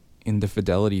in the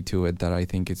fidelity to it that I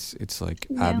think it's like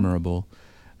admirable,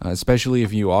 especially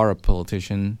if you are a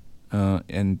politician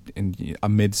and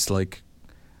amidst like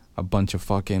a bunch of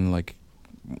fucking like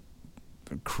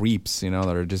creeps, you know,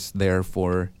 that are just there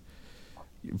for,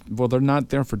 well, they're not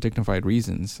there for dignified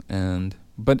reasons,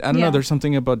 but I don't know, there's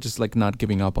something about just like not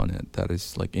giving up on it that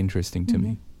is like interesting to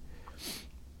me.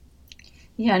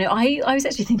 Yeah, no, I was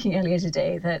actually thinking earlier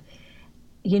today that,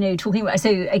 you know, talking about,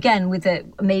 so again, with the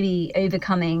maybe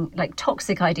overcoming like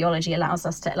toxic ideology allows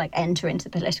us to like enter into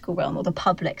the political realm or the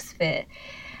public sphere,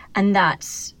 and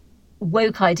that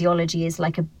woke ideology is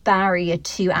like a barrier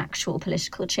to actual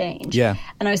political change. Yeah.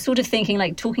 And I was sort of thinking,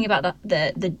 like, talking about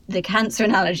the cancer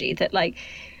analogy, that like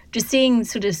just seeing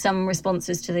sort of some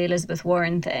responses to the Elizabeth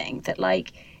Warren thing, that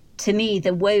like to me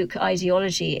the woke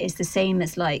ideology is the same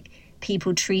as like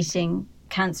people treating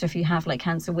cancer, if you have like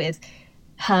cancer, with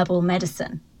herbal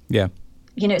medicine. Yeah.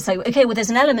 You know, it's like, okay, well, there's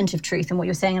an element of truth in what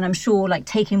you're saying, and I'm sure like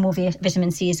taking more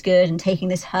vitamin C is good, and taking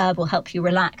this herb will help you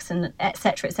relax, and et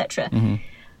cetera, et cetera.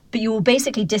 But you're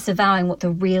basically disavowing what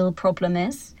the real problem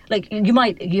is. like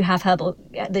you have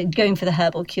going for the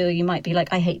herbal cure, you might be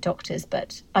like, I hate doctors,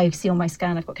 but I see on my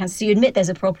scan I've got cancer. So you admit there's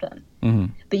a problem,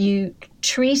 but you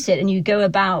treat it and you go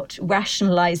about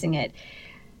rationalizing it.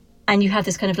 And you have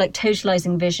this kind of like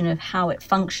totalizing vision of how it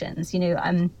functions.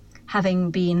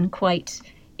 Having been quite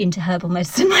into herbal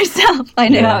medicine myself, I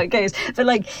know how it goes. But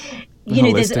like,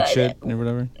 there's shit or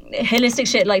whatever. Holistic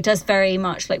shit like does very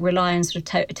much like rely on sort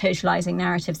of totalizing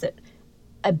narratives that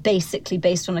are basically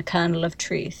based on a kernel of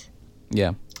truth.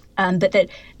 Yeah. But that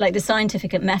like the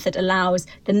scientific method allows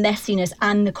the messiness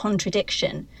and the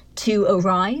contradiction to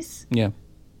arise. Yeah.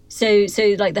 So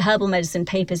like the herbal medicine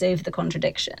papers over the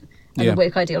contradiction, and the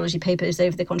woke ideology papers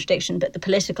over the contradiction, but the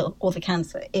political or the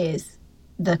cancer is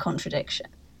the contradiction.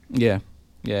 Yeah.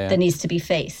 That needs to be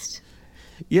faced.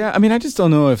 Yeah, I mean, I just don't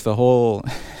know if the whole.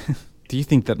 Do you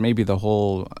think that maybe the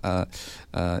whole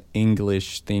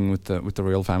English thing with the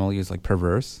royal family is like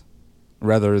perverse,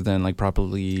 rather than like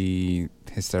properly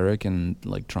hysteric and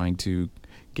like trying to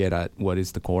get at what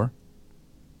is the core?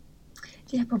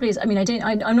 Yeah, probably is. I mean,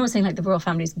 I'm not saying like the royal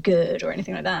family is good or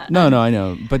anything like that. No, I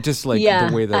know, but just like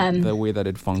the way that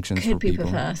it functions for people.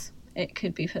 Perverse. It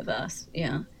could be perverse.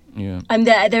 Yeah. Yeah.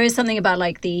 There is something about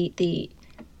like the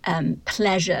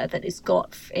pleasure that is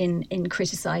got in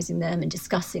criticizing them and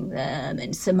discussing them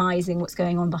and surmising what's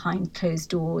going on behind closed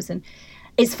doors. And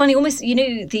it's funny, almost, I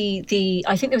think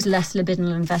there was less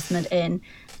libidinal investment in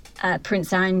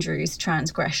Prince Andrew's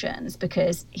transgressions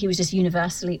because he was just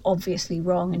universally obviously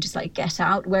wrong and just like get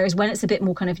out. Whereas when it's a bit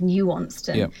more kind of nuanced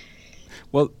and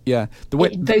well, yeah, the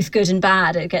way both good and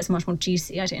bad, it gets much more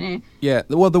juicy. I don't know. Yeah,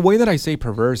 well, the way that I say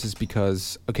perverse is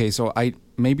because so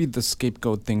maybe the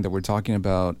scapegoat thing that we're talking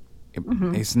about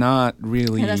is not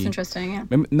really. Yeah, that's interesting.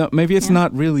 Yeah. Maybe it's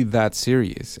not really that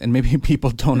serious, and maybe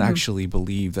people don't actually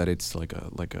believe that it's like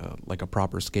a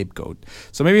proper scapegoat.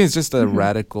 So maybe it's just a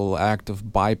radical act of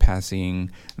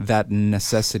bypassing that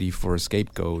necessity for a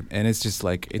scapegoat, and it's just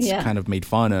like it's kind of made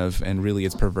fun of, and really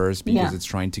it's perverse because it's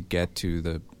trying to get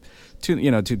to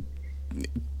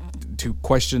to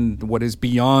question what is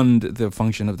beyond the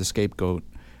function of the scapegoat,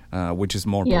 which is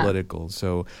more political.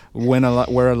 So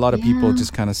where a lot of people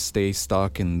just kind of stay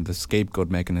stuck in the scapegoat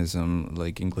mechanism,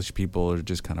 like English people are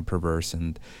just kind of perverse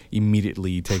and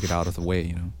immediately take it out of the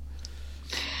way.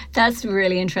 That's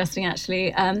really interesting,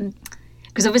 actually,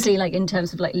 because obviously, like in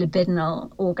terms of like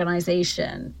libidinal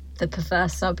organization, the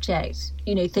perverse subject,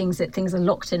 things are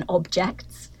locked in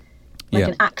objects, like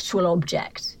an actual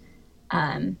object.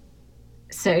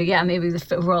 So yeah, maybe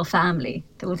the royal family,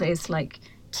 all those like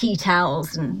tea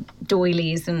towels and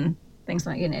doilies and things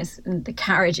like, and the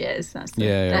carriages. That's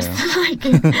that's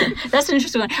an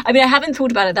interesting one. I mean, I haven't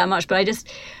thought about it that much, but I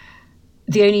just,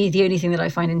 the only thing that I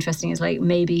find interesting is like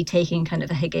maybe taking kind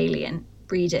of a Hegelian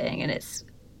reading, and it's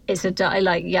there's a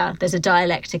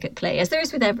dialectic at play, as there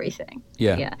is with everything.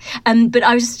 Yeah. But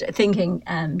I was just thinking,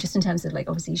 just in terms of like,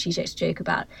 obviously Zizek's joke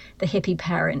about the hippie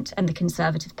parent and the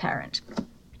conservative parent.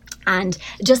 And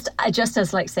just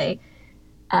as like, say,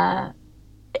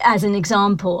 as an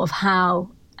example of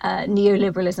how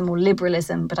neoliberalism or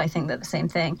liberalism, but I think they're the same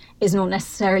thing, is not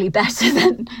necessarily better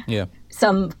than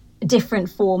some different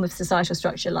form of societal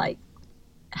structure, like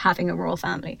having a royal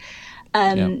family.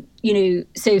 So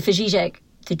for Zizek,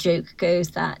 the joke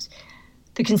goes that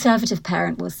the conservative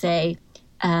parent will say,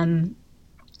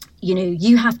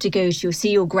 you have to go to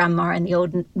see your grandma in the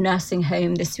old nursing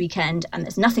home this weekend, and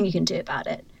there's nothing you can do about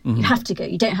it. You have to go.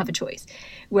 You don't have a choice.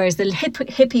 Whereas the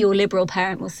hippie or liberal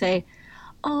parent will say,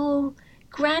 oh,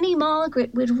 Granny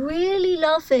Margaret would really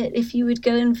love it if you would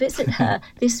go and visit her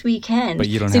this weekend. But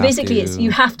you don't so have basically, to, it's you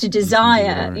have to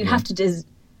desire. You have to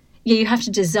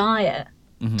desire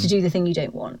to do the thing you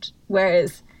don't want.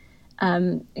 Whereas,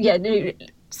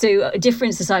 so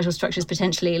different societal structures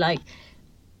potentially like.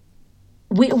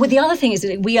 The other thing is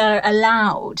that we are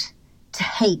allowed to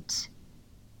hate,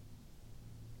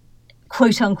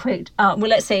 quote unquote.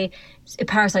 Let's say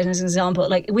parasitism as an example.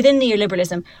 Like within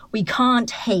neoliberalism, we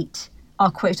can't hate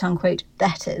our quote unquote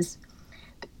betters.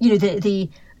 The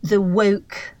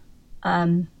woke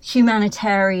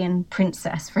humanitarian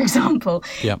princess, for example.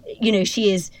 Yeah.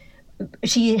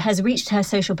 She has reached her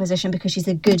social position because she's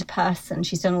a good person.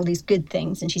 She's done all these good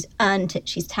things and she's earned it.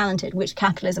 She's talented, which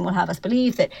capitalism will have us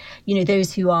believe that,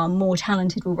 those who are more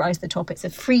talented will rise to the top. It's a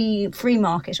free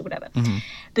market or whatever.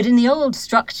 But in the old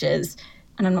structures,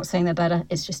 and I'm not saying they're better,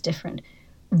 it's just different,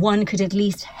 one could at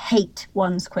least hate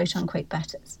one's quote unquote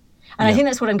betters. And I think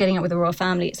that's what I'm getting at with the royal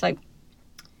family. It's like,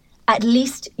 at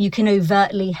least you can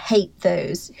overtly hate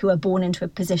those who are born into a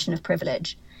position of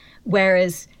privilege.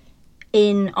 Whereas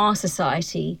in our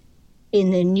society,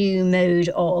 in the new mode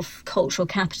of cultural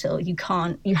capital, you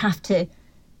have to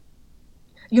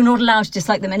you're not allowed to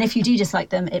dislike them. And if you do dislike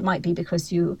them, it might be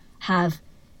because you have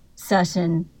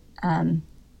certain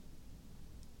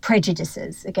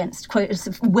prejudices against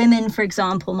women, for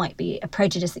example, might be a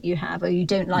prejudice that you have, or you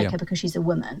don't like her because she's a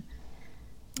woman.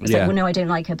 It's like, well, no, I don't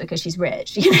like her because she's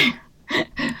rich. You know?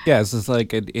 Yeah, it's just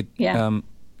like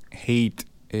hate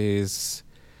is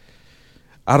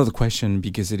out of the question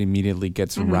because it immediately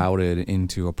gets routed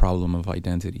into a problem of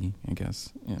identity, I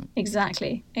guess. Yeah.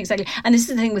 Exactly. And this is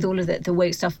the thing with all of the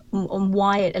woke stuff on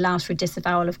why it allows for a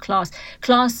disavowal of class.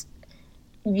 Class,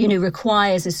 you know,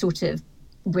 requires a sort of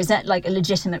a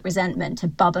legitimate resentment to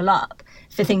bubble up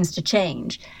for things to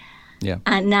change. Yeah.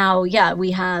 And now,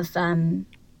 we have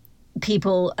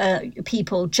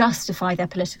people justify their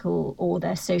political or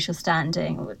their social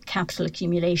standing or capital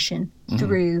accumulation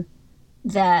through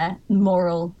their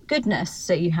moral goodness.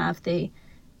 So you have the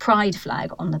pride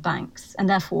flag on the banks, and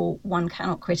therefore one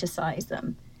cannot criticize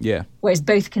them. Yeah. Whereas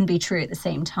both can be true at the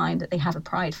same time, that they have a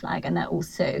pride flag and they're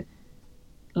also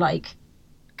like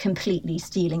completely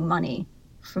stealing money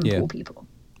from poor people.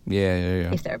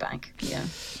 Yeah. If they're a bank. Yeah.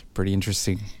 Pretty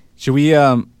interesting. Should we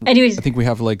anyways, I think we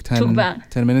have like 10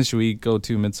 minutes. Should we go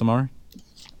to Midsommar?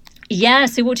 Yeah,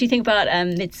 so what do you think about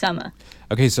Midsommar?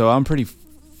 Okay, so I'm pretty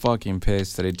fucking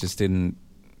pissed that it just didn't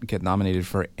get nominated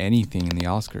for anything in the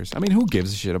Oscars. I mean, who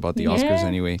gives a shit about the Oscars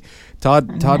anyway? Todd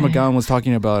McGowan was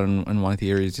talking about in one of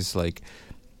the areas just like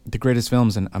the greatest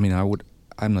films, and I mean,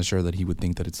 I'm not sure that he would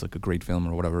think that it's like a great film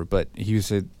or whatever, but he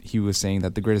was saying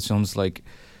that the greatest films, like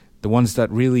the ones that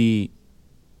really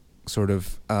sort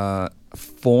of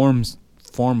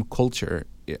form culture,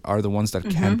 are the ones that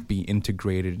can't be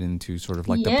integrated into sort of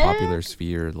like the popular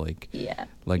sphere, like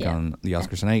on the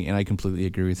Oscars, and I completely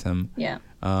agree with him.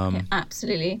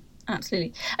 Absolutely.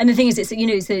 And the thing is, it's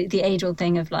the age-old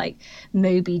thing of like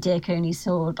Moby Dick only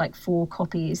sold like 4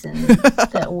 copies in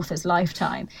the author's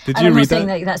lifetime. Did and you I'm read not saying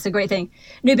that? that that's a great thing.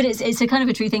 No, but it's a kind of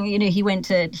a true thing. You know,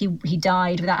 he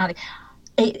died without having.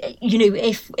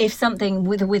 If something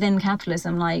within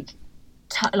capitalism like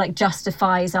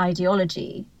justifies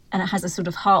ideology, and it has a sort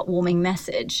of heartwarming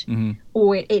message,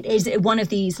 or it is one of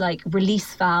these like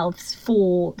release valves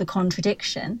for the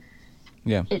contradiction,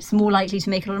 it's more likely to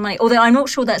make a lot of money. Although I'm not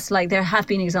sure that's like, there have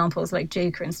been examples like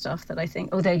Joker and stuff that I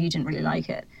think, although you didn't really like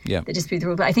it, that dispute the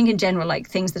rule. But I think in general, like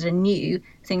things that are new,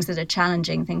 things that are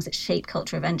challenging, things that shape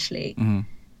culture eventually,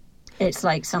 it's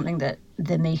like something that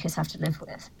the makers have to live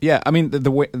with. Yeah, I mean,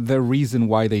 the reason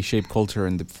why they shape culture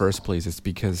in the first place is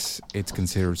because it's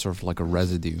considered sort of like a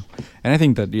residue. And I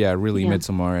think that,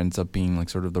 Midsommar ends up being like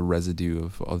sort of the residue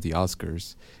of the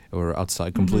Oscars, or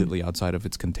completely outside of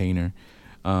its container.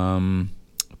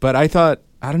 But I thought,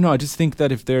 I don't know, I just think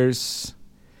that if there's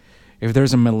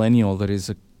a millennial that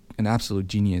is an absolute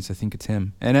genius, I think it's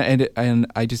him. And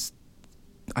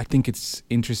I think it's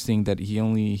interesting that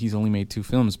he's only made 2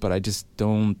 films, but I just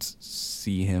don't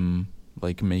see him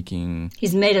like making.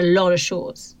 He's made a lot of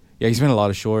shorts. Yeah, he's made a lot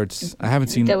of shorts. I haven't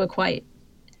seen. They were quite,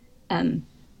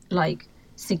 like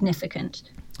significant.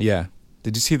 Yeah.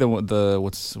 Did you see the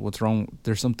what's wrong?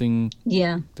 There's something.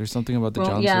 Yeah. There's something about the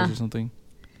Johnsons or something.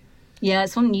 Yeah,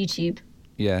 it's on YouTube.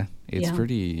 Yeah, it's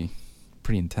pretty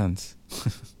intense.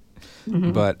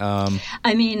 But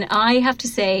I mean, I have to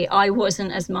say I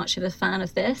wasn't as much of a fan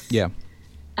of this. Yeah.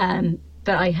 But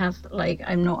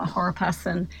I'm not a horror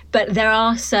person. But there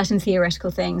are certain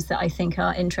theoretical things that I think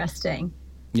are interesting.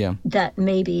 Yeah. That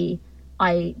maybe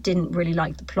I didn't really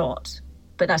like the plot,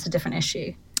 but that's a different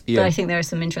issue. Yeah. But I think there are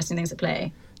some interesting things at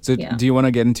play. So do you want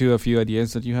to get into a few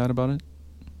ideas that you had about it?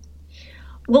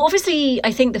 Well, obviously,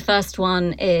 I think the first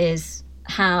one is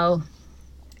how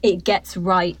it gets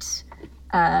right.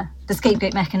 The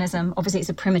scapegoat mechanism, obviously it's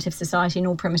a primitive society, and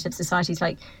all primitive societies,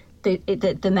 like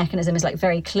the mechanism is like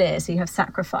very clear. So you have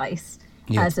sacrifice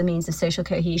as a means of social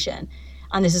cohesion,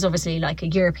 and this is obviously like a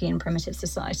European primitive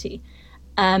society.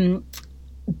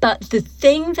 But the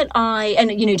thing that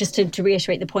just to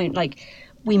reiterate the point, like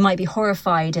we might be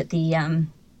horrified at the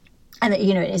and that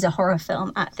it is a horror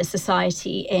film at the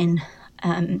society in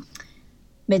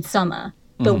Midsommar,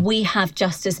 but we have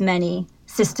just as many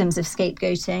systems of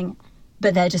scapegoating,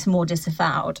 but they're just more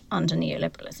disavowed under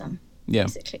neoliberalism,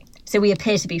 basically. So we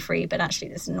appear to be free, but actually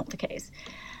this is not the case.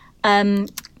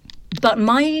 But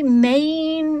my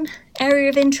main area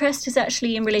of interest is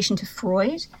actually in relation to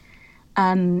Freud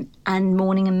and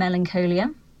mourning and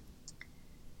melancholia,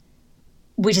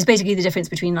 which is basically the difference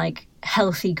between like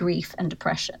healthy grief and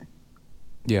depression.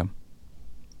 Yeah.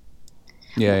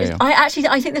 I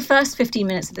think the first 15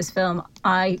 minutes of this film,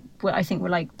 I think were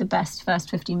like the best first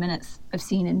 15 minutes I've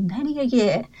seen in many a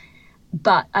year,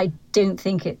 but I don't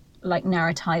think it like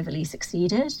narratively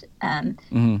succeeded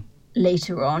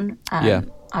later on.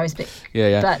 I was big.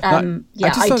 Yeah. But I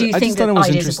do think that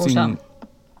ideas are brought up.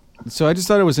 So I just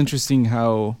thought it was interesting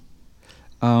how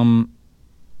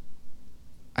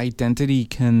identity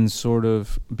can sort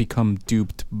of become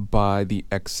duped by the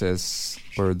excess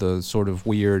or the sort of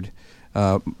weird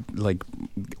like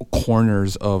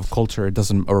corners of culture. It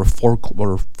doesn't or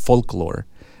folklore.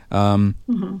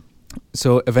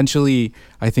 So eventually,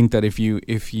 I think that if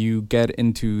you get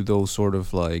into those sort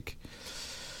of like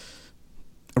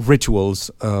rituals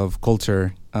of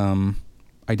culture,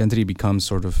 identity becomes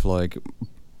sort of like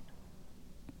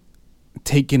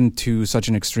taken to such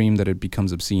an extreme that it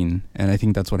becomes obscene. And I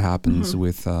think that's what happens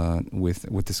with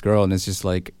this girl. And it's just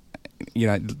like, you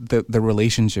know, the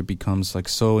relationship becomes like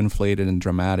so inflated and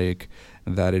dramatic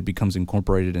that it becomes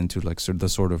incorporated into like the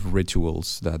sort of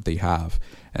rituals that they have.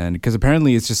 And because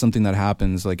apparently it's just something that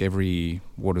happens like every,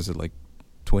 what is it, like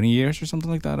 20 years or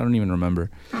something like that? I don't even remember.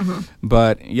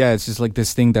 But yeah, it's just like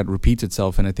this thing that repeats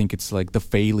itself. And I think it's like the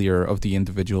failure of the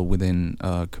individual within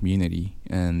a community,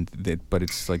 but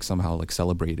it's like somehow like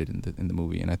celebrated in the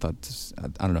movie. And I thought,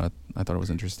 I don't know, I thought it was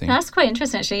interesting. That's quite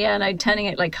interesting, actually. Yeah, like turning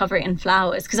it, like cover it in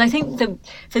flowers. Because I think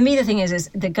for me the thing is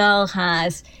the girl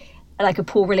has like a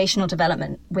poor relational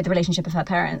development with the relationship of her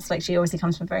parents. Like she obviously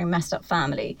comes from a very messed up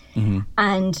family.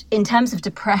 And in terms of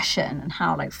depression and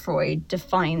how like Freud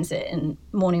defines it in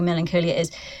Mourning Melancholia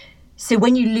is, so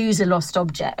when you lose a lost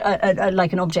object,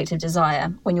 like an object of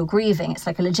desire, when you're grieving, it's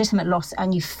like a legitimate loss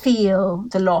and you feel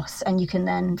the loss and you can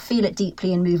then feel it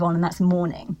deeply and move on, and that's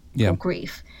mourning or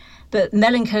grief. But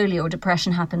melancholia or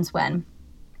depression happens when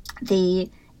the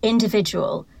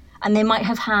individual, and they might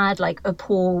have had like a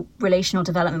poor relational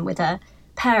development with their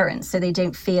parents, so they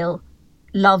don't feel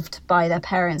loved by their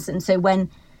parents. And so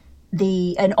when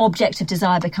an object of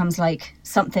desire becomes like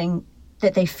something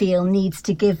that they feel needs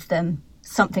to give them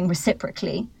something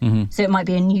reciprocally, so it might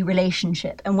be a new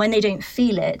relationship. And when they don't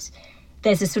feel it,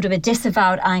 there's a sort of a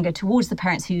disavowed anger towards the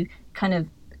parents who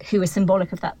are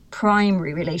symbolic of that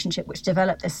primary relationship which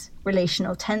developed this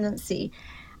relational tendency.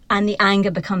 And the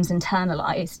anger becomes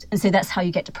internalized. And so that's how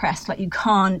you get depressed. Like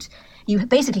you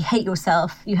basically hate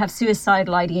yourself. You have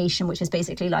suicidal ideation, which is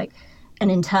basically like an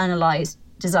internalized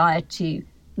desire to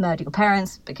murder your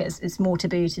parents because it's more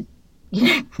taboo to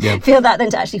feel that than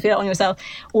to actually feel it on yourself.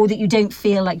 Or that you don't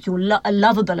feel like you're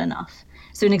lovable enough.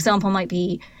 So an example might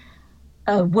be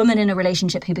a woman in a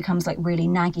relationship who becomes like really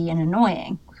naggy and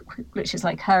annoying, which is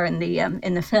like her in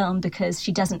the film, because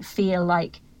she doesn't feel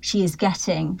like she is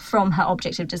getting from her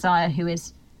object of desire, who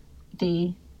is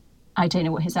I don't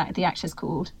know what the actor's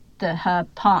called, her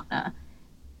partner.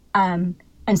 And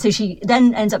so she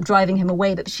then ends up driving him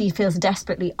away, but she feels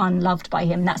desperately unloved by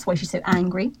him. That's why she's so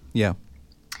angry. Yeah.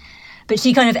 But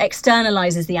she kind of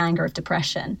externalizes the anger of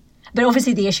depression. But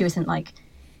obviously the issue isn't like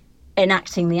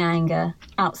enacting the anger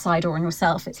outside or on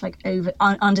yourself. It's like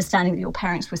understanding that your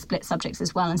parents were split subjects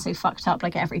as well and so fucked up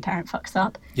like every parent fucks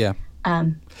up. Yeah.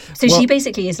 So she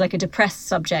basically is like a depressed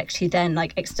subject who then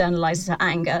like externalizes her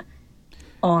anger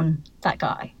on that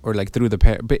guy. Or like through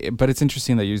but it's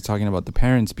interesting that you're talking about the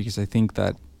parents, because I think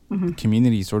that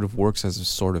community sort of works as a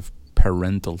sort of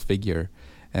parental figure,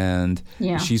 and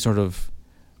she sort of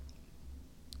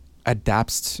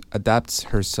adapts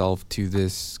herself to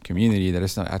this community that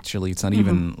it's not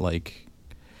even like,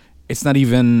 it's not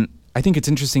even, I think it's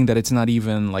interesting that it's not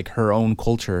even like her own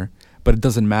culture. But it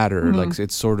doesn't matter. Like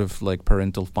it's sort of like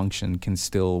parental function can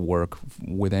still work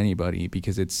with anybody,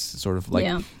 because it's sort of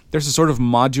like there's a sort of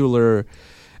modular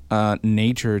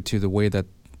nature to the way that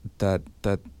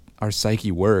our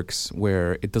psyche works,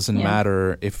 where it doesn't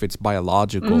matter if it's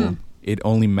biological. It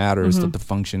only matters that the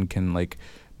function can like,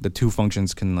 the two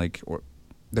functions can like, or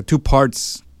the two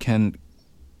parts can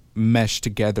mesh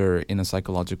together in a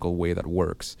psychological way that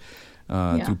works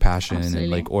through passion and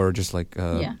like, or just like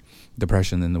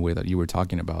depression in the way that you were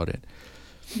talking about it.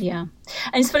 Yeah.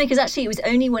 And it's funny because actually it was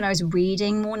only when I was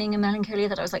reading Mourning and Melancholia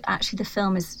that I was like, actually the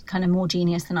film is kind of more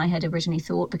genius than I had originally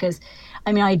thought, because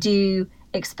I mean I do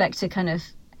expect to kind of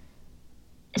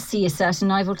see a certain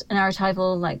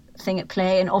narratival like thing at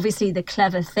play, and obviously the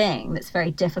clever thing that's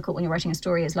very difficult when you're writing a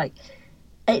story is like,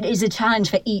 it is a challenge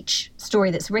for each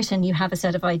story that's written. You have a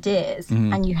set of ideas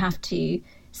and you have to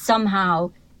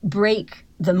somehow break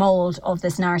the mold of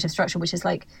this narrative structure, which is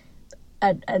like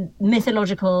a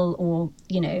mythological, or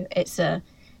it's a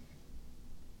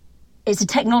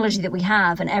technology that we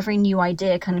have, and every new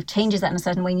idea kind of changes that in a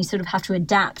certain way, and you sort of have to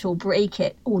adapt or break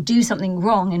it or do something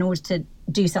wrong in order to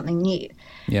do something new.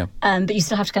 But you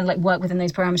still have to kind of like work within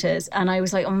those parameters. And I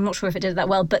was like, I'm not sure if it did that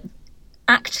well, but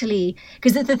actually,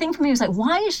 because the thing for me was like,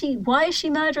 why is she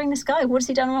murdering this guy? What has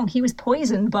he done wrong? He was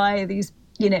poisoned by these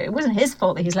it wasn't his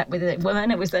fault that he slept with a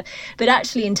woman. But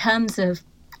actually, in terms of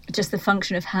just the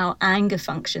function of how anger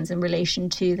functions in relation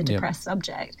to the depressed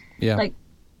subject, like,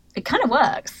 it kind of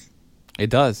works. It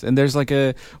does. And there's like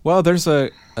there's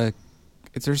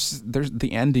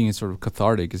the ending is sort of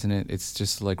cathartic, isn't it? It's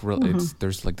just like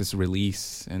there's like this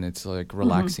release, and it's like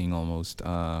relaxing almost.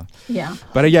 But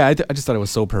I just thought it was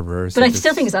so perverse. But I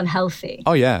still think it's unhealthy.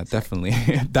 Oh yeah, definitely.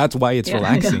 That's why it's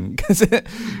relaxing, because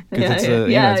it's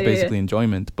basically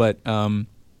enjoyment. But no,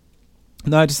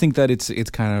 I just think that it's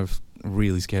kind of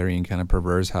really scary and kind of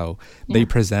perverse how they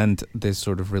present this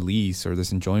sort of release or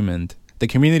this enjoyment. The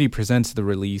community presents the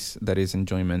release that is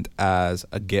enjoyment as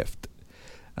a gift.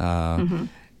 And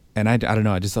I don't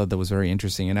know, I just thought that was very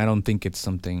interesting, and I don't think it's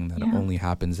something that only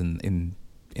happens in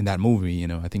that movie.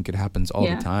 I think it happens all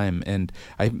the time, and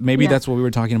that's what we were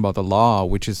talking about, the law,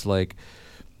 which is like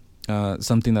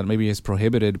something that maybe is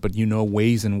prohibited, but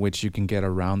ways in which you can get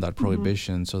around that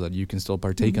prohibition so that you can still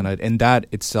partake in it, and that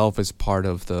itself is part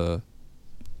of the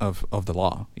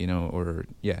law,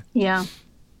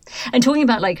 And talking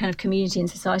about like kind of community and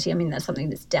society, I mean, that's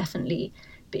something that's definitely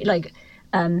like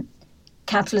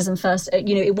capitalism first,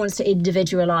 it wants to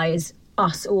individualize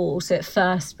us all. So it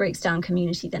first breaks down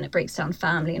community, then it breaks down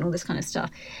family and all this kind of stuff.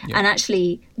 Yeah. And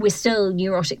actually, we're still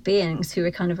neurotic beings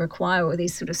who kind of require all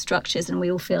these sort of structures, and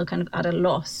we all feel kind of at a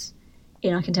loss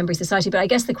in our contemporary society. But I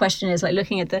guess the question is, like,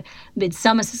 looking at the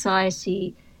Midsummer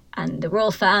Society and the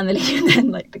royal family, and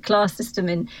then like the class system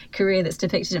in Korea that's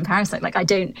depicted in Parasite, like,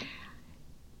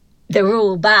 they're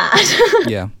all bad.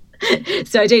 Yeah.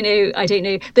 So I don't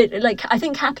know. But like, I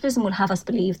think capitalism will have us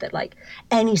believe that like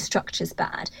any structure's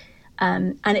bad.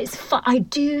 And I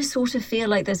do sort of feel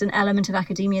like there's an element of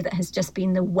academia that has just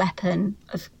been the weapon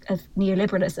of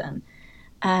neoliberalism.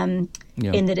 In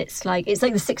that it's like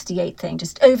the 68 thing,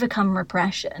 just overcome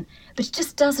repression. But it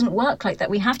just doesn't work like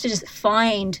that. We have to just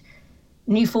find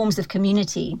new forms of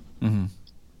community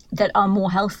that are more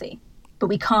healthy. But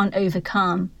we can't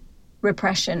overcome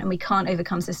repression, and we can't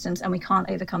overcome systems, and we can't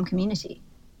overcome community.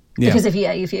 Because if you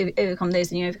overcome those,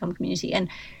 then you overcome community. And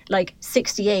like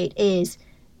 68 is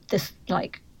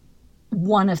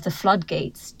one of the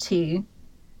floodgates to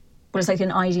what is like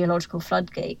an ideological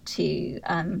floodgate to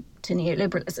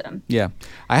neoliberalism. Yeah,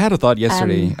 I had a thought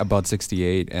yesterday about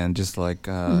 68 and just like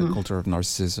culture of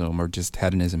narcissism, or just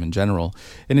hedonism in general.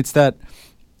 And it's that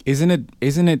isn't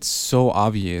it so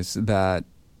obvious that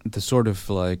the sort of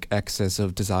like excess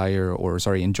of desire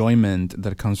enjoyment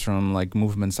that comes from like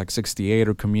movements like 68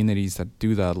 or communities that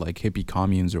do that, like hippie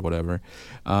communes or whatever,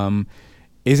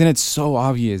 isn't it so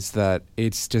obvious that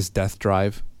it's just death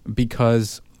drive?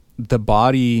 Because the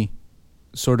body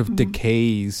sort of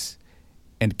decays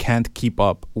and can't keep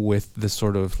up with the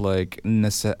sort of like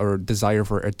desire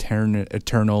for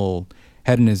eternal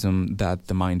hedonism that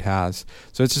the mind has.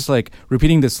 So it's just like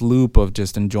repeating this loop of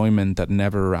just enjoyment that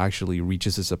never actually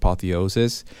reaches its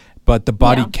apotheosis, but the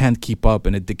body can't keep up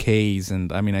and it decays.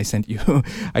 And I mean, I sent you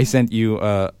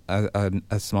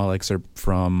a small excerpt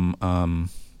from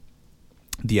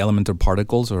The Element of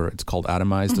Particles, or it's called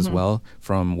Atomized as well,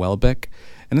 from Welbeck.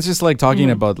 And it's just like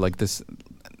talking about like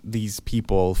these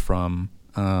people from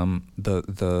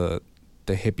the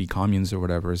hippie communes or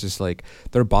whatever. It's just like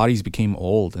their bodies became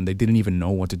old and they didn't even know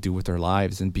what to do with their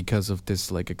lives, and because of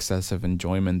this like excessive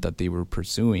enjoyment that they were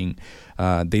pursuing,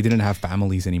 they didn't have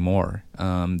families anymore.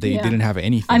 They didn't have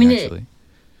anything. I mean, actually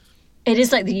it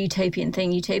is like the utopian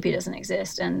thing. Utopia doesn't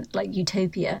exist, and like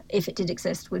utopia, if it did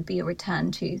exist, would be a return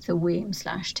to the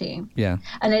womb/tomb. Yeah.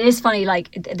 And it is funny,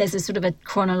 like there's a sort of a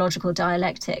chronological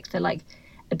dialectic, the like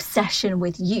obsession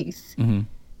with youth.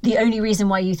 The only reason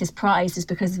why youth is prized is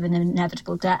because of an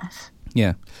inevitable death.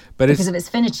 Yeah, but because of its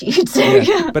finitude.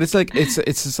 So, but it's like it's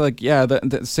just like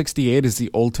the 68 is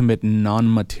the ultimate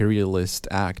non-materialist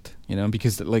act,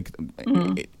 because like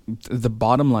the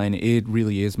bottom line, it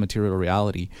really is material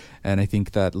reality. And I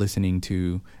think that listening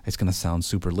to, it's gonna sound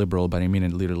super liberal, but I mean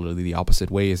it literally the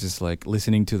opposite way. Is just like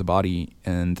listening to the body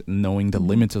and knowing the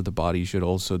limits of the body should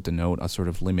also denote a sort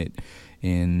of limit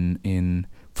in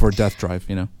for death drive.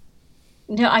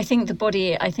 No, I think the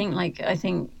body. I think. No,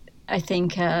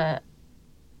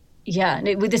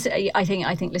 with this, I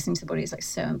think listening to the body is like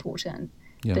so important.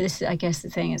 Yeah. But this, I guess, the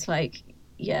thing is like,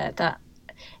 that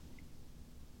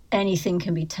anything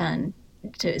can be turned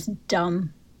to its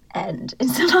dumb end in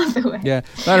some other way. Yeah,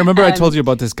 I remember I told you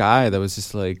about this guy that was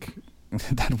just like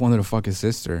that wanted to fuck his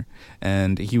sister,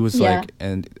 and he was like,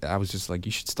 and I was just like,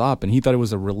 you should stop, and he thought it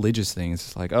was a religious thing. It's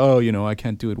just like, I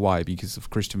can't do it. Why? Because of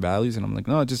Christian values. And I'm like,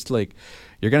 no, just like,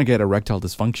 you're gonna get erectile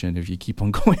dysfunction if you keep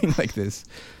on going like this.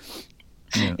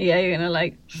 Yeah, you're gonna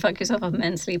like fuck yourself up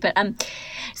immensely. But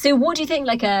So what do you think,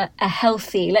 like a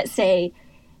healthy, let's say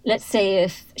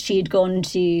if she'd gone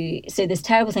to, so this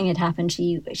terrible thing had happened,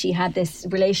 she had this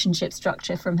relationship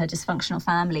structure from her dysfunctional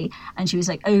family, and she was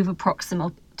like over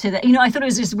proximal to the, you know, I thought it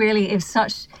was just really, it was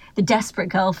such the desperate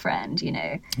girlfriend, you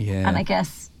know. Yeah. And I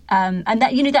guess, and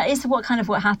that, you know, that is what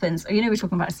happens. You know, we're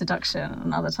talking about seduction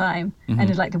another time, and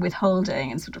it's like the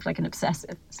withholding, and sort of like an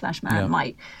obsessive / man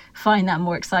might find that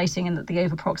more exciting, and that the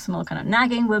over proximal kind of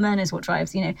nagging woman is what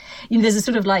drives, you know, there's a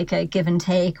sort of like a give and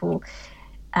take, or,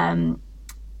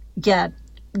 yeah,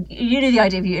 you know, the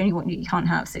idea of you can't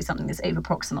have, say, something that's over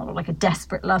proximal, or like a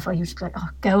desperate lover, you just be like, oh,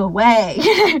 go away.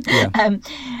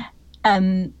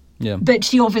 Yeah. But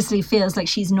she obviously feels like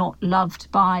she's not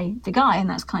loved by the guy, and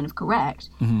that's kind of correct.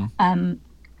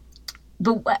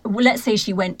 But let's say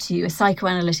she went to a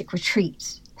psychoanalytic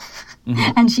retreat,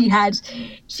 and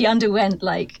she underwent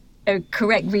like a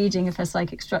correct reading of her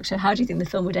psychic structure. How do you think the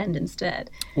film would end instead?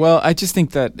 Well, I just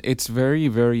think that it's very,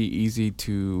 very easy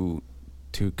to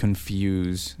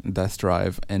confuse Death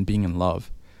Drive and being in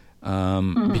love.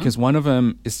 Because one of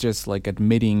them is just like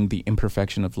admitting the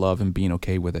imperfection of love and being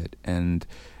okay with it and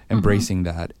embracing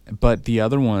that. But the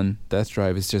other one, Death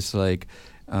Drive, is just like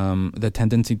the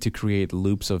tendency to create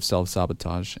loops of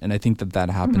self-sabotage. And I think that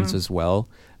happens as well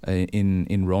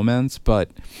in romance. But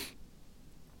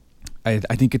I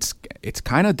think it's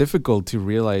kind of difficult to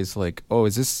realize, like, oh,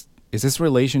 is this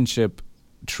relationship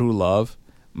true love?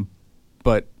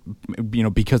 But, you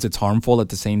know, because it's harmful at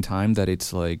the same time that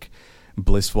it's like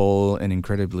blissful and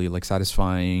incredibly like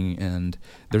satisfying, and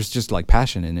there's just like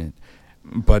passion in it.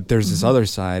 But there's this other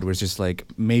side where it's just like,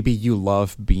 maybe you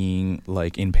love being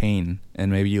like in pain,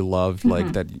 and maybe you love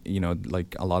like that, you know,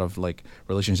 like a lot of like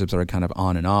relationships are kind of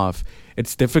on and off.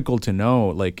 It's difficult to know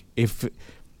like if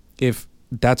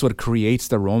that's what creates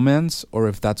the romance, or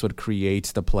if that's what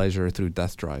creates the pleasure through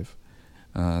Death Drive.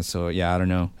 So yeah, I don't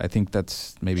know. I think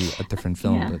that's maybe a different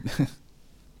film. Yeah. But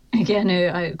Yeah,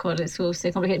 no, God, it's all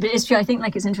so complicated. But it's true. I think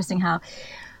like it's interesting how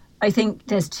I think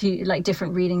there's two like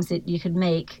different readings that you could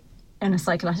make in a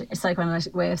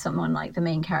psychoanalytic way of someone like the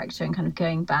main character, and kind of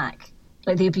going back,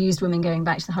 like the abused woman going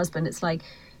back to the husband. It's like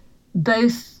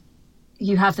both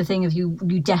you have the thing of you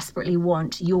desperately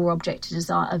want your object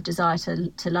of desire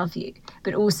to love you,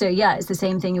 but also, yeah, it's the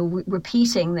same thing. You're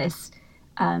repeating this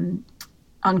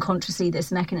unconsciously,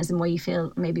 this mechanism where you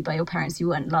feel maybe by your parents you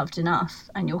weren't loved enough,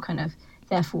 and you're kind of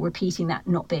therefore repeating that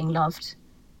not being loved.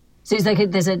 So it's like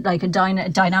there's a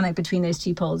dynamic between those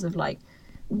two poles of like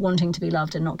wanting to be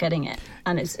loved and not getting it,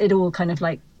 and it all kind of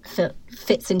like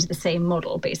fits into the same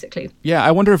model basically. Yeah, I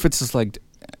wonder if it's just like,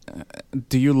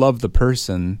 do you love the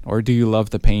person, or do you love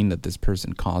the pain that this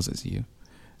person causes you?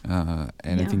 I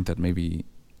think that maybe,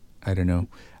 I don't know.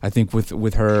 I think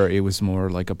with her it was more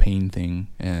like a pain thing,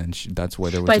 and that's why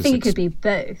there was. But I think it could be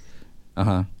both.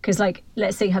 Because like,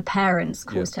 let's say her parents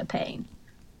caused her pain,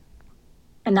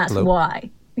 and that's why.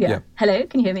 Yeah. Hello,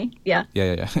 can you hear me? Yeah.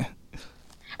 Yeah.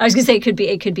 I was going to say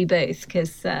it could be both,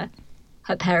 because her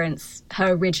parents,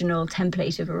 her original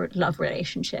template of a love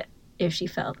relationship, if she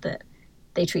felt that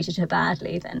they treated her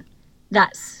badly, then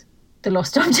that's the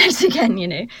lost object again, you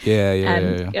know.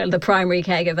 Yeah. The primary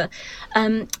caregiver.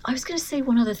 I was going to say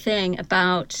one other thing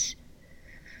about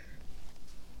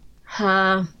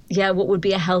her. Yeah, what would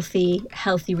be a healthy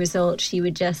result? She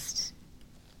would just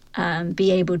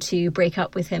be able to break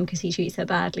up with him because he treats her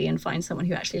badly, and find someone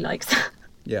who actually likes her.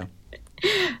 Yeah.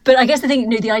 But I guess I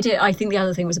think the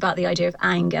other thing was about the idea of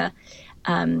anger.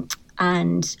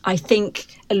 And I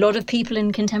think a lot of people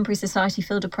in contemporary society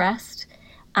feel depressed,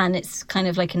 and it's kind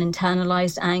of like an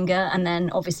internalized anger. And then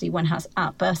obviously one has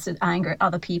outbursts of anger at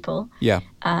other people. Yeah.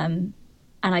 And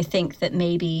I think that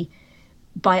maybe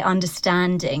by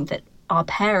understanding that our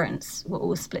parents were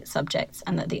all split subjects,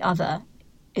 and that the other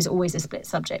is always a split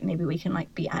subject, maybe we can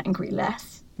like be angry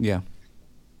less. Yeah.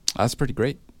 That's pretty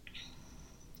great.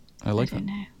 I like that.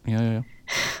 Know. Yeah.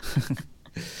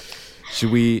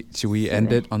 Should we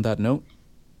end it on that note?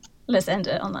 Let's end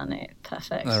it on that note.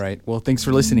 Perfect. All right. Well, thanks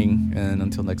for listening, and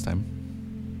until next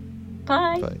time.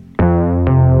 Bye. Bye.